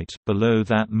Fahrenheit) below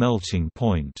that melting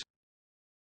point.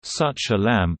 Such a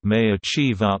lamp may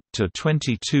achieve up to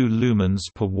 22 lumens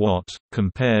per watt,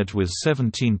 compared with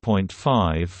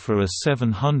 17.5 for a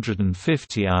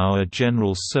 750-hour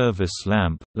general service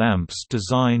lamp. Lamps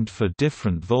designed for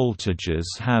different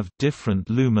voltages have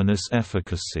different luminous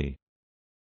efficacy.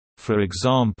 For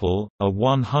example, a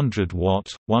 100-watt,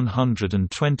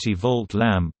 120-volt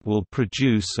lamp will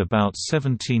produce about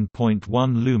 17.1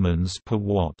 lumens per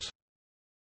watt.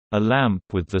 A lamp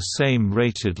with the same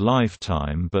rated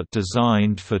lifetime but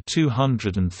designed for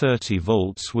 230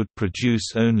 volts would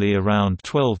produce only around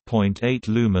 12.8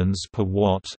 lumens per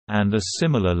watt, and a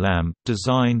similar lamp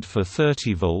designed for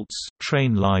 30 volts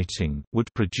train lighting would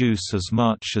produce as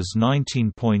much as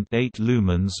 19.8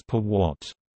 lumens per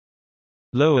watt.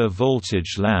 Lower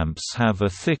voltage lamps have a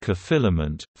thicker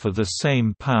filament, for the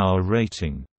same power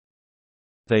rating.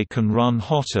 They can run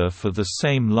hotter for the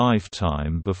same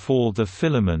lifetime before the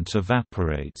filament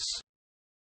evaporates.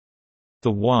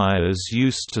 The wires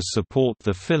used to support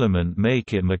the filament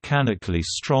make it mechanically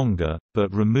stronger,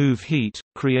 but remove heat,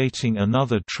 creating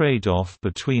another trade-off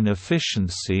between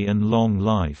efficiency and long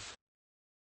life.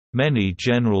 Many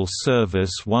general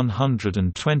service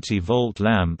 120-volt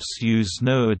lamps use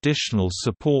no additional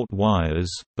support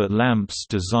wires, but lamps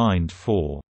designed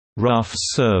for rough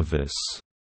service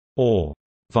or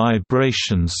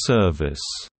vibration service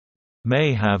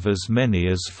may have as many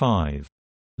as 5.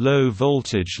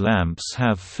 Low-voltage lamps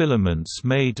have filaments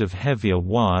made of heavier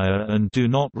wire and do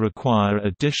not require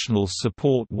additional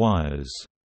support wires.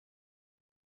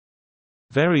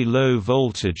 Very low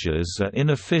voltages are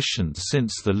inefficient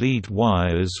since the lead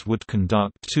wires would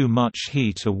conduct too much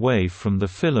heat away from the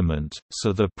filament,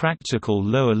 so the practical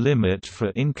lower limit for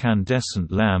incandescent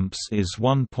lamps is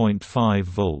 1.5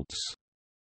 volts.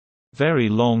 Very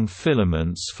long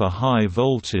filaments for high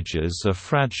voltages are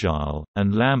fragile,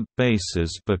 and lamp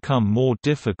bases become more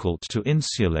difficult to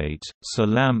insulate, so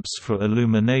lamps for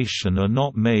illumination are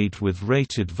not made with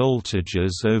rated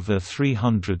voltages over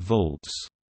 300 volts.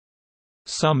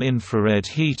 Some infrared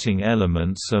heating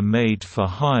elements are made for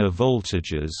higher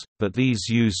voltages, but these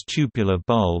use tubular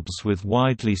bulbs with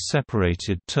widely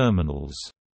separated terminals.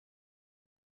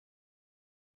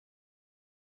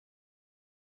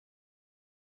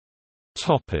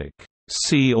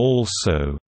 See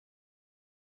also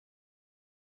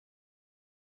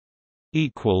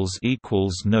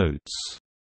Notes